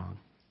they're wrong.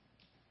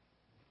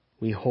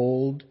 We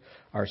hold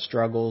our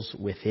struggles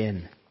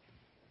within,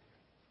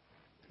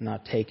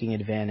 not taking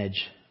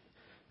advantage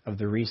of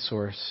the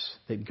resource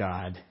that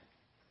God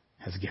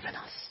has given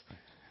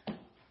us.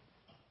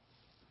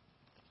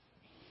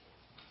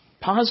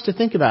 Pause to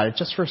think about it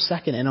just for a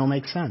second and it'll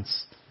make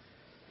sense.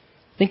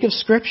 Think of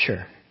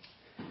Scripture.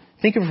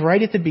 Think of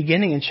right at the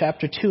beginning in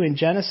chapter 2 in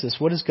Genesis.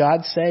 What does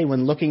God say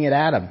when looking at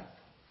Adam?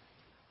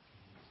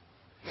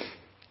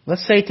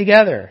 Let's say it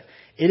together.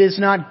 It is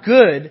not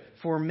good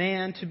for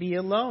man to be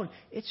alone.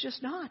 It's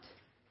just not.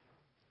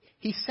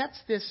 He sets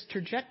this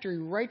trajectory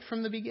right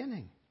from the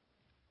beginning.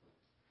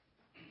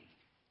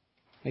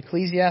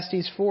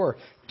 Ecclesiastes 4,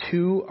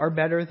 2 are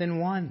better than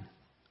one.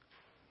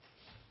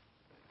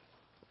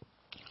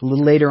 A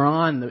little later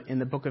on in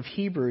the book of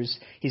Hebrews,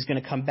 he's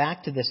going to come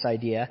back to this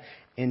idea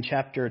in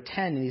chapter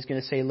 10, and he's going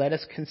to say, let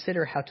us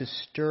consider how to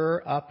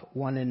stir up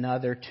one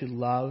another to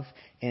love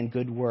and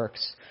good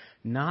works,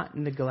 not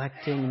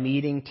neglecting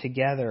meeting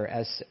together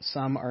as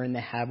some are in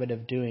the habit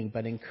of doing,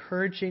 but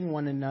encouraging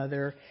one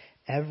another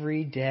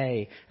every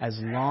day, as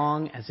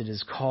long as it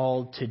is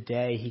called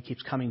today. He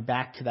keeps coming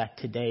back to that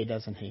today,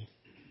 doesn't he?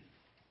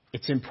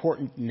 It's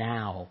important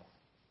now,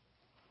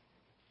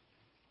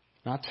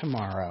 not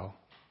tomorrow.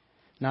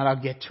 Not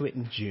I'll get to it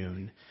in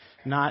June.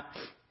 Not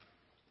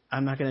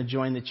I'm not going to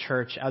join the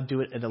church. I'll do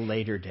it at a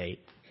later date.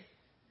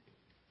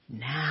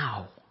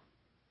 Now.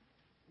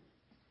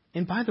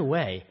 And by the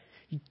way,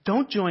 you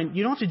don't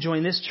have to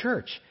join this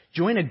church.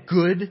 Join a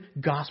good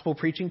gospel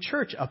preaching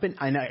church. I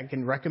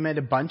can recommend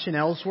a bunch in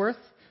Ellsworth.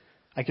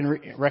 I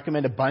can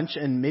recommend a bunch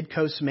in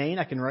Mid-Coast, Maine.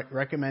 I can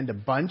recommend a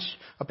bunch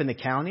up in the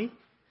county.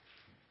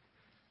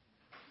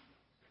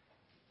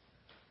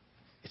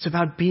 It's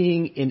about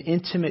being in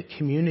intimate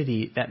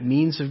community, that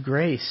means of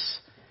grace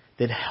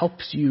that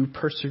helps you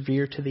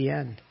persevere to the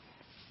end.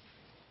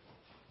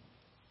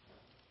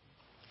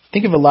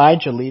 Think of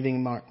Elijah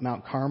leaving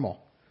Mount Carmel,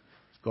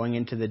 going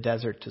into the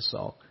desert to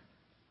sulk.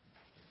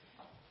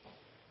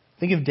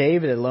 Think of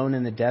David alone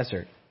in the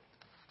desert.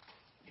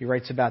 He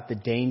writes about the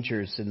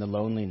dangers and the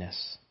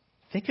loneliness.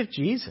 Think of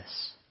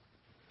Jesus.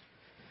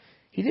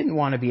 He didn't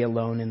want to be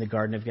alone in the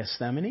Garden of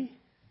Gethsemane.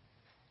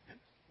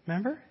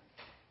 Remember?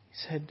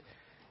 He said,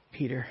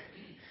 Peter,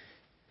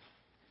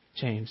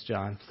 James,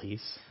 John,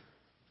 please.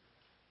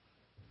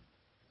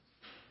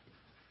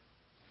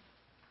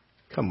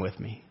 Come with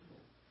me.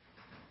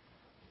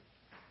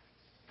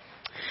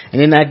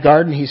 And in that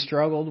garden, he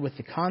struggled with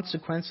the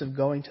consequence of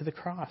going to the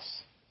cross.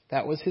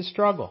 That was his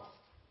struggle.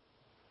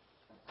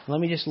 Let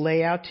me just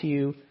lay out to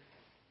you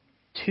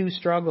 2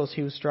 struggles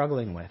he was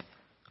struggling with.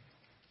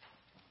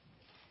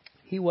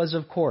 He was,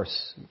 of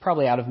course,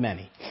 probably out of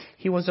many,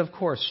 he was, of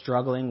course,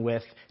 struggling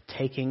with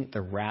taking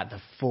the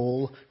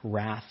full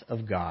wrath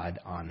of God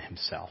on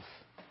himself.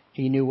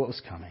 He knew what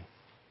was coming.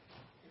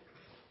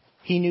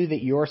 He knew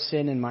that your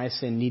sin and my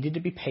sin needed to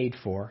be paid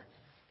for,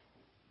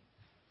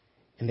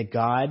 and that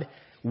God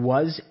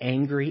was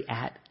angry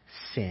at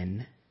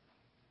sin.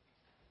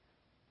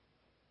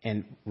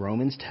 And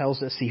Romans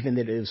tells us even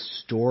that it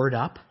is stored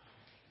up.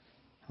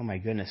 Oh my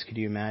goodness, could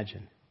you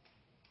imagine?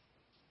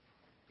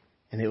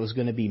 And it was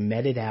going to be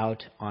meted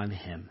out on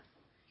him.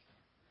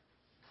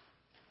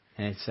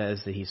 And it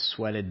says that he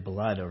sweated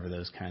blood over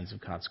those kinds of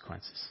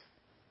consequences.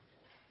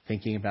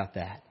 Thinking about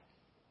that.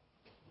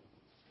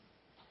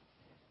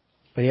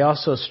 But he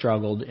also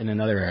struggled in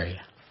another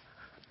area.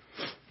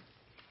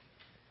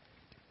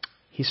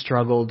 He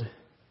struggled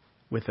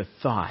with the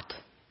thought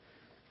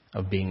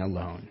of being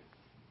alone.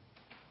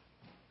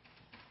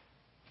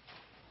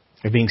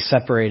 Of being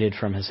separated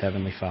from his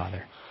heavenly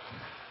Father.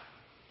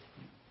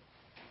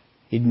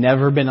 He'd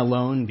never been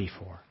alone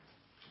before.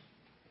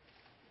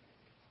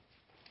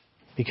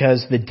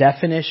 Because the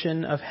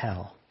definition of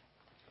hell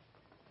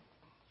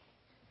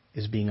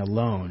is being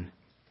alone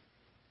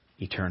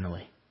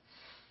eternally.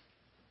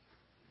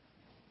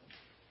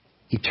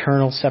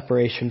 Eternal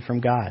separation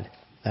from God.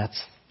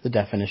 That's the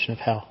definition of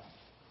hell.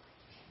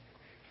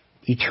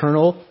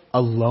 Eternal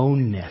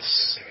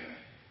aloneness.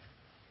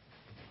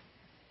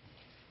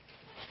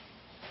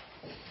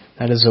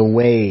 That is a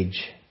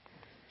wage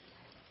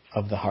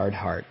of the hard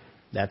heart.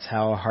 That's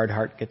how a hard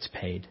heart gets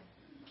paid.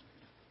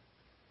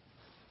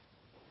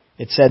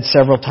 It's said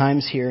several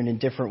times here and in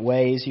different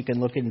ways. You can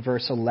look in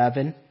verse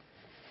 11. It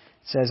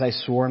says, I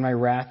swore in my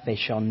wrath, they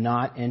shall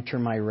not enter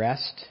my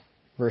rest.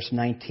 Verse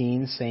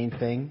 19, same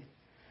thing.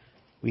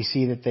 We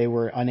see that they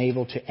were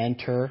unable to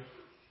enter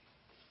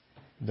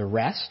the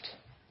rest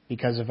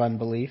because of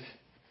unbelief.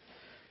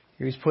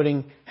 Here he's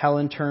putting hell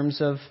in terms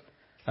of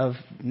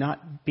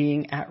not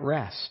being at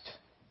rest,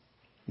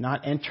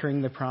 not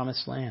entering the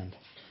promised land.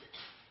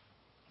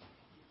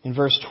 In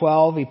verse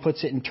 12, he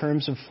puts it in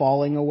terms of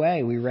falling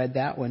away. We read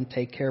that one.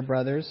 Take care,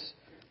 brothers,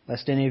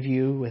 lest any of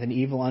you with an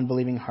evil,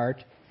 unbelieving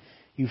heart,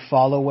 you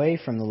fall away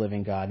from the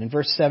living God. In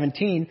verse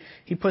 17,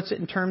 he puts it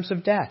in terms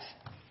of death.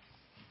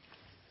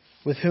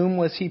 With whom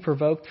was he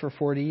provoked for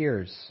 40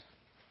 years?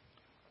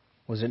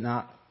 Was it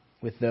not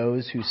with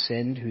those who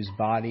sinned, whose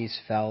bodies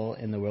fell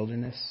in the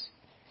wilderness?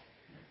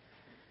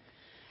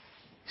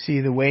 See,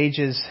 the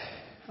wages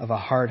of a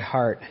hard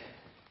heart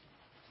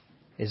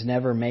is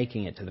never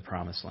making it to the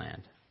promised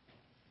land.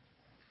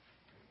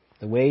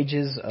 The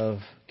wages of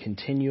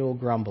continual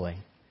grumbling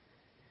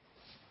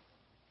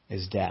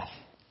is death.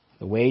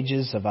 The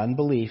wages of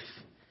unbelief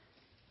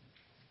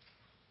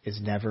is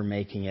never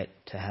making it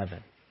to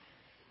heaven.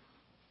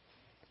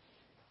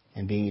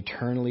 and being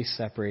eternally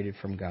separated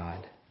from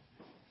God,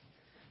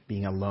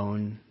 being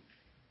alone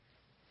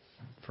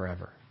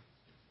forever.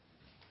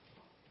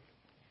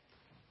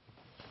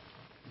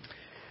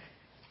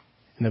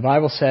 And the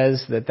Bible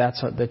says that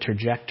that's the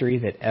trajectory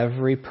that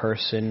every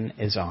person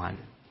is on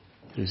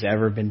who's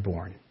ever been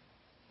born.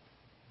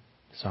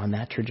 It's on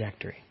that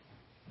trajectory.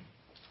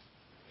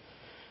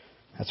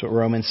 That's what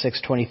Romans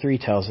 6:23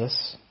 tells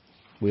us.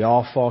 We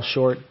all fall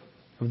short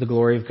of the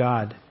glory of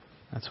God.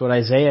 That's what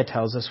Isaiah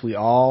tells us. We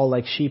all,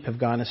 like sheep, have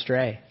gone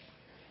astray.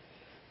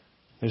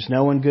 There's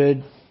no one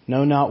good,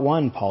 no, not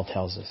one, Paul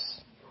tells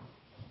us.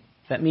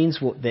 That means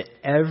that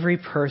every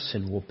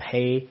person will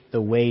pay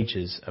the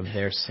wages of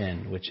their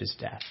sin, which is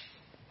death.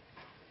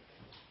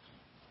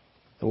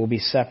 That will be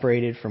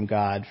separated from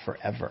God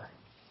forever,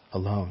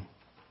 alone.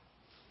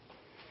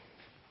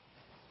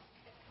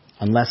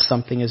 Unless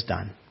something is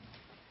done.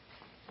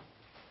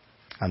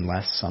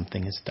 Unless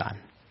something is done.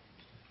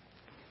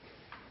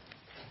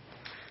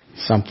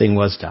 Something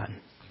was done.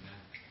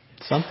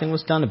 Something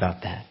was done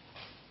about that.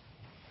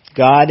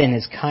 God, in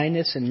His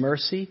kindness and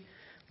mercy,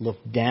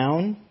 looked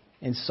down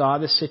and saw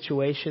the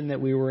situation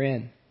that we were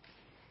in.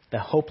 The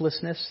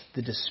hopelessness,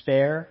 the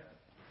despair.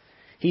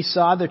 He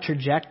saw the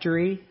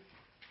trajectory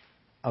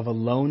of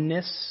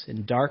aloneness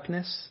and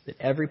darkness that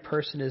every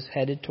person is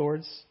headed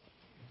towards.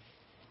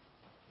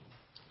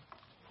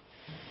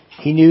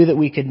 He knew that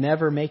we could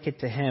never make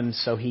it to Him,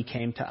 so He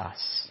came to us.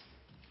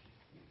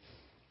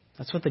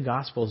 That's what the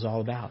gospel is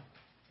all about.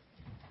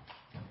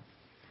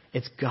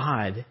 It's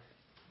God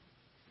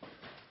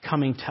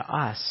coming to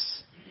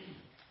us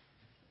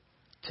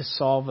to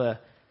solve a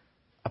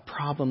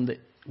problem that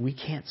we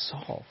can't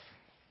solve.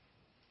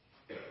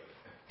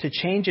 To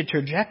change a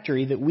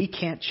trajectory that we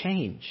can't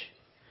change.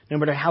 No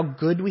matter how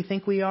good we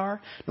think we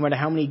are, no matter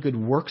how many good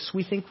works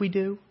we think we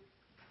do,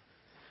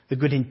 the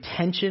good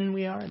intention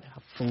we are, the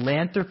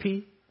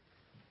philanthropy,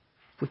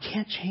 we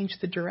can't change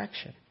the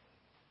direction.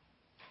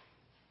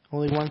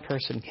 Only one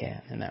person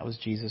can, and that was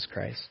Jesus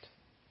Christ.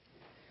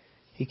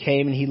 He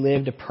came and He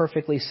lived a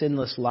perfectly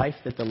sinless life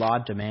that the law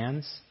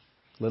demands.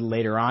 A little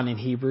later on in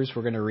Hebrews,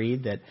 we're going to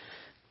read that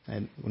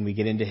when we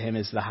get into Him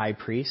as the high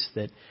priest,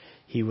 that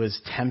He was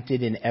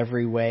tempted in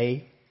every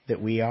way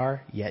that we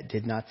are, yet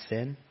did not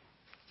sin.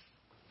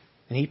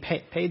 And He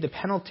paid the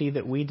penalty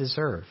that we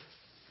deserve.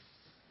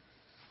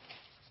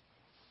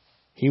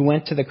 He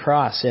went to the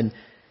cross and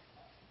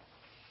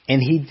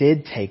He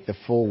did take the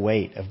full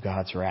weight of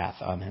God's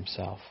wrath on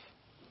Himself.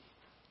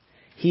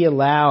 He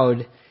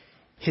allowed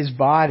His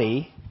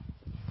body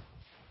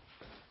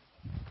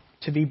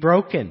to be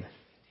broken.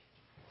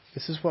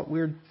 This is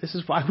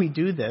why we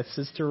do this,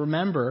 is to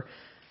remember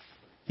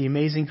the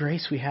amazing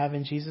grace we have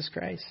in Jesus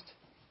Christ.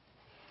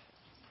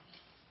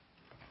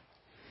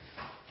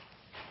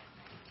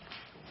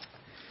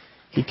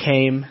 He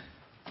came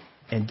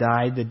and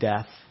died the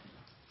death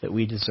that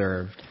we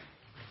deserved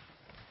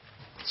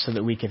so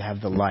that we could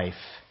have the life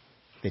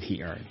that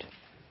He earned.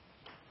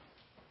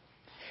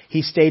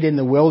 He stayed in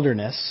the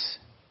wilderness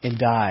and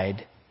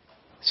died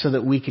so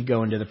that we could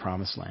go into the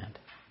promised land.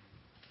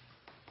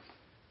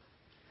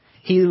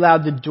 He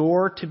allowed the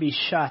door to be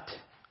shut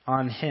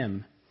on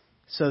Him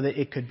so that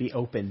it could be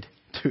opened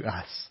to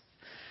us.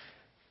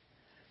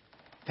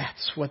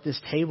 That's what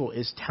this table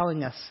is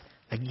telling us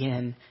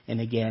again and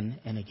again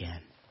and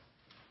again.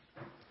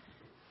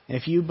 And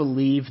if you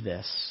believe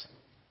this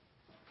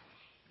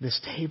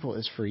table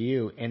is for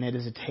you, and it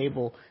is a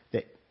table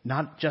that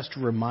not just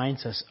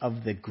reminds us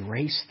of the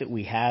grace that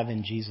we have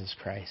in Jesus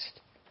Christ,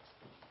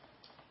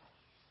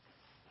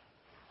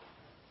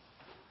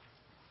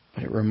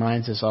 but it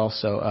reminds us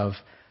also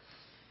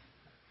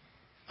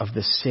of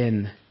the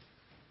sin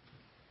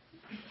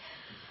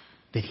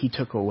that He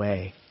took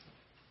away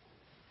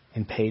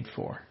and paid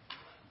for.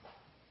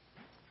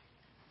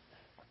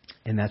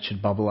 And that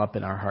should bubble up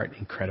in our heart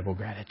incredible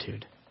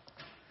gratitude.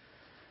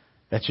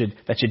 That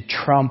should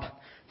trump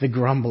the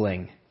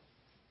grumbling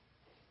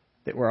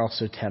that we're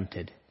also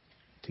tempted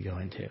to go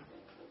into.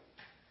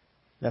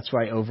 That's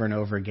why over and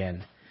over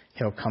again,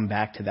 He'll come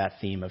back to that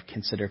theme of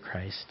consider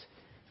Christ.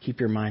 Keep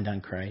your mind on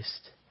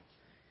Christ.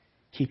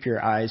 Keep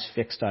your eyes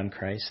fixed on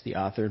Christ, the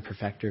author and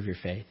perfecter of your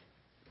faith.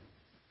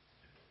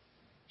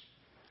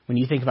 When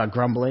you think about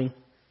grumbling,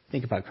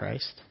 think about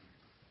Christ.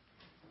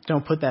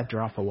 Don't put that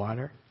drop of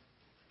water.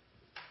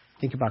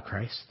 Think about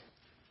Christ.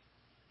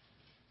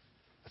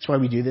 That's why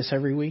we do this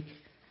every week,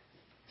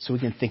 so we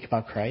can think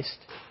about Christ.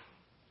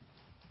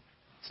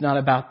 It's not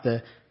about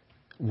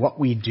what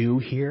we do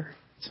here.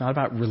 It's not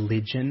about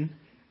religion.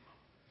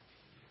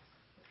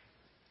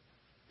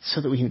 So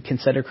that we can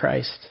consider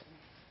Christ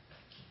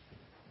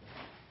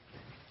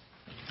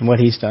and what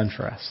He's done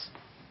for us.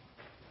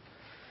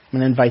 I'm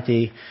going to invite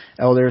the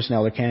elders and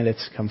elder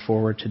candidates to come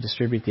forward to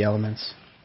distribute the elements.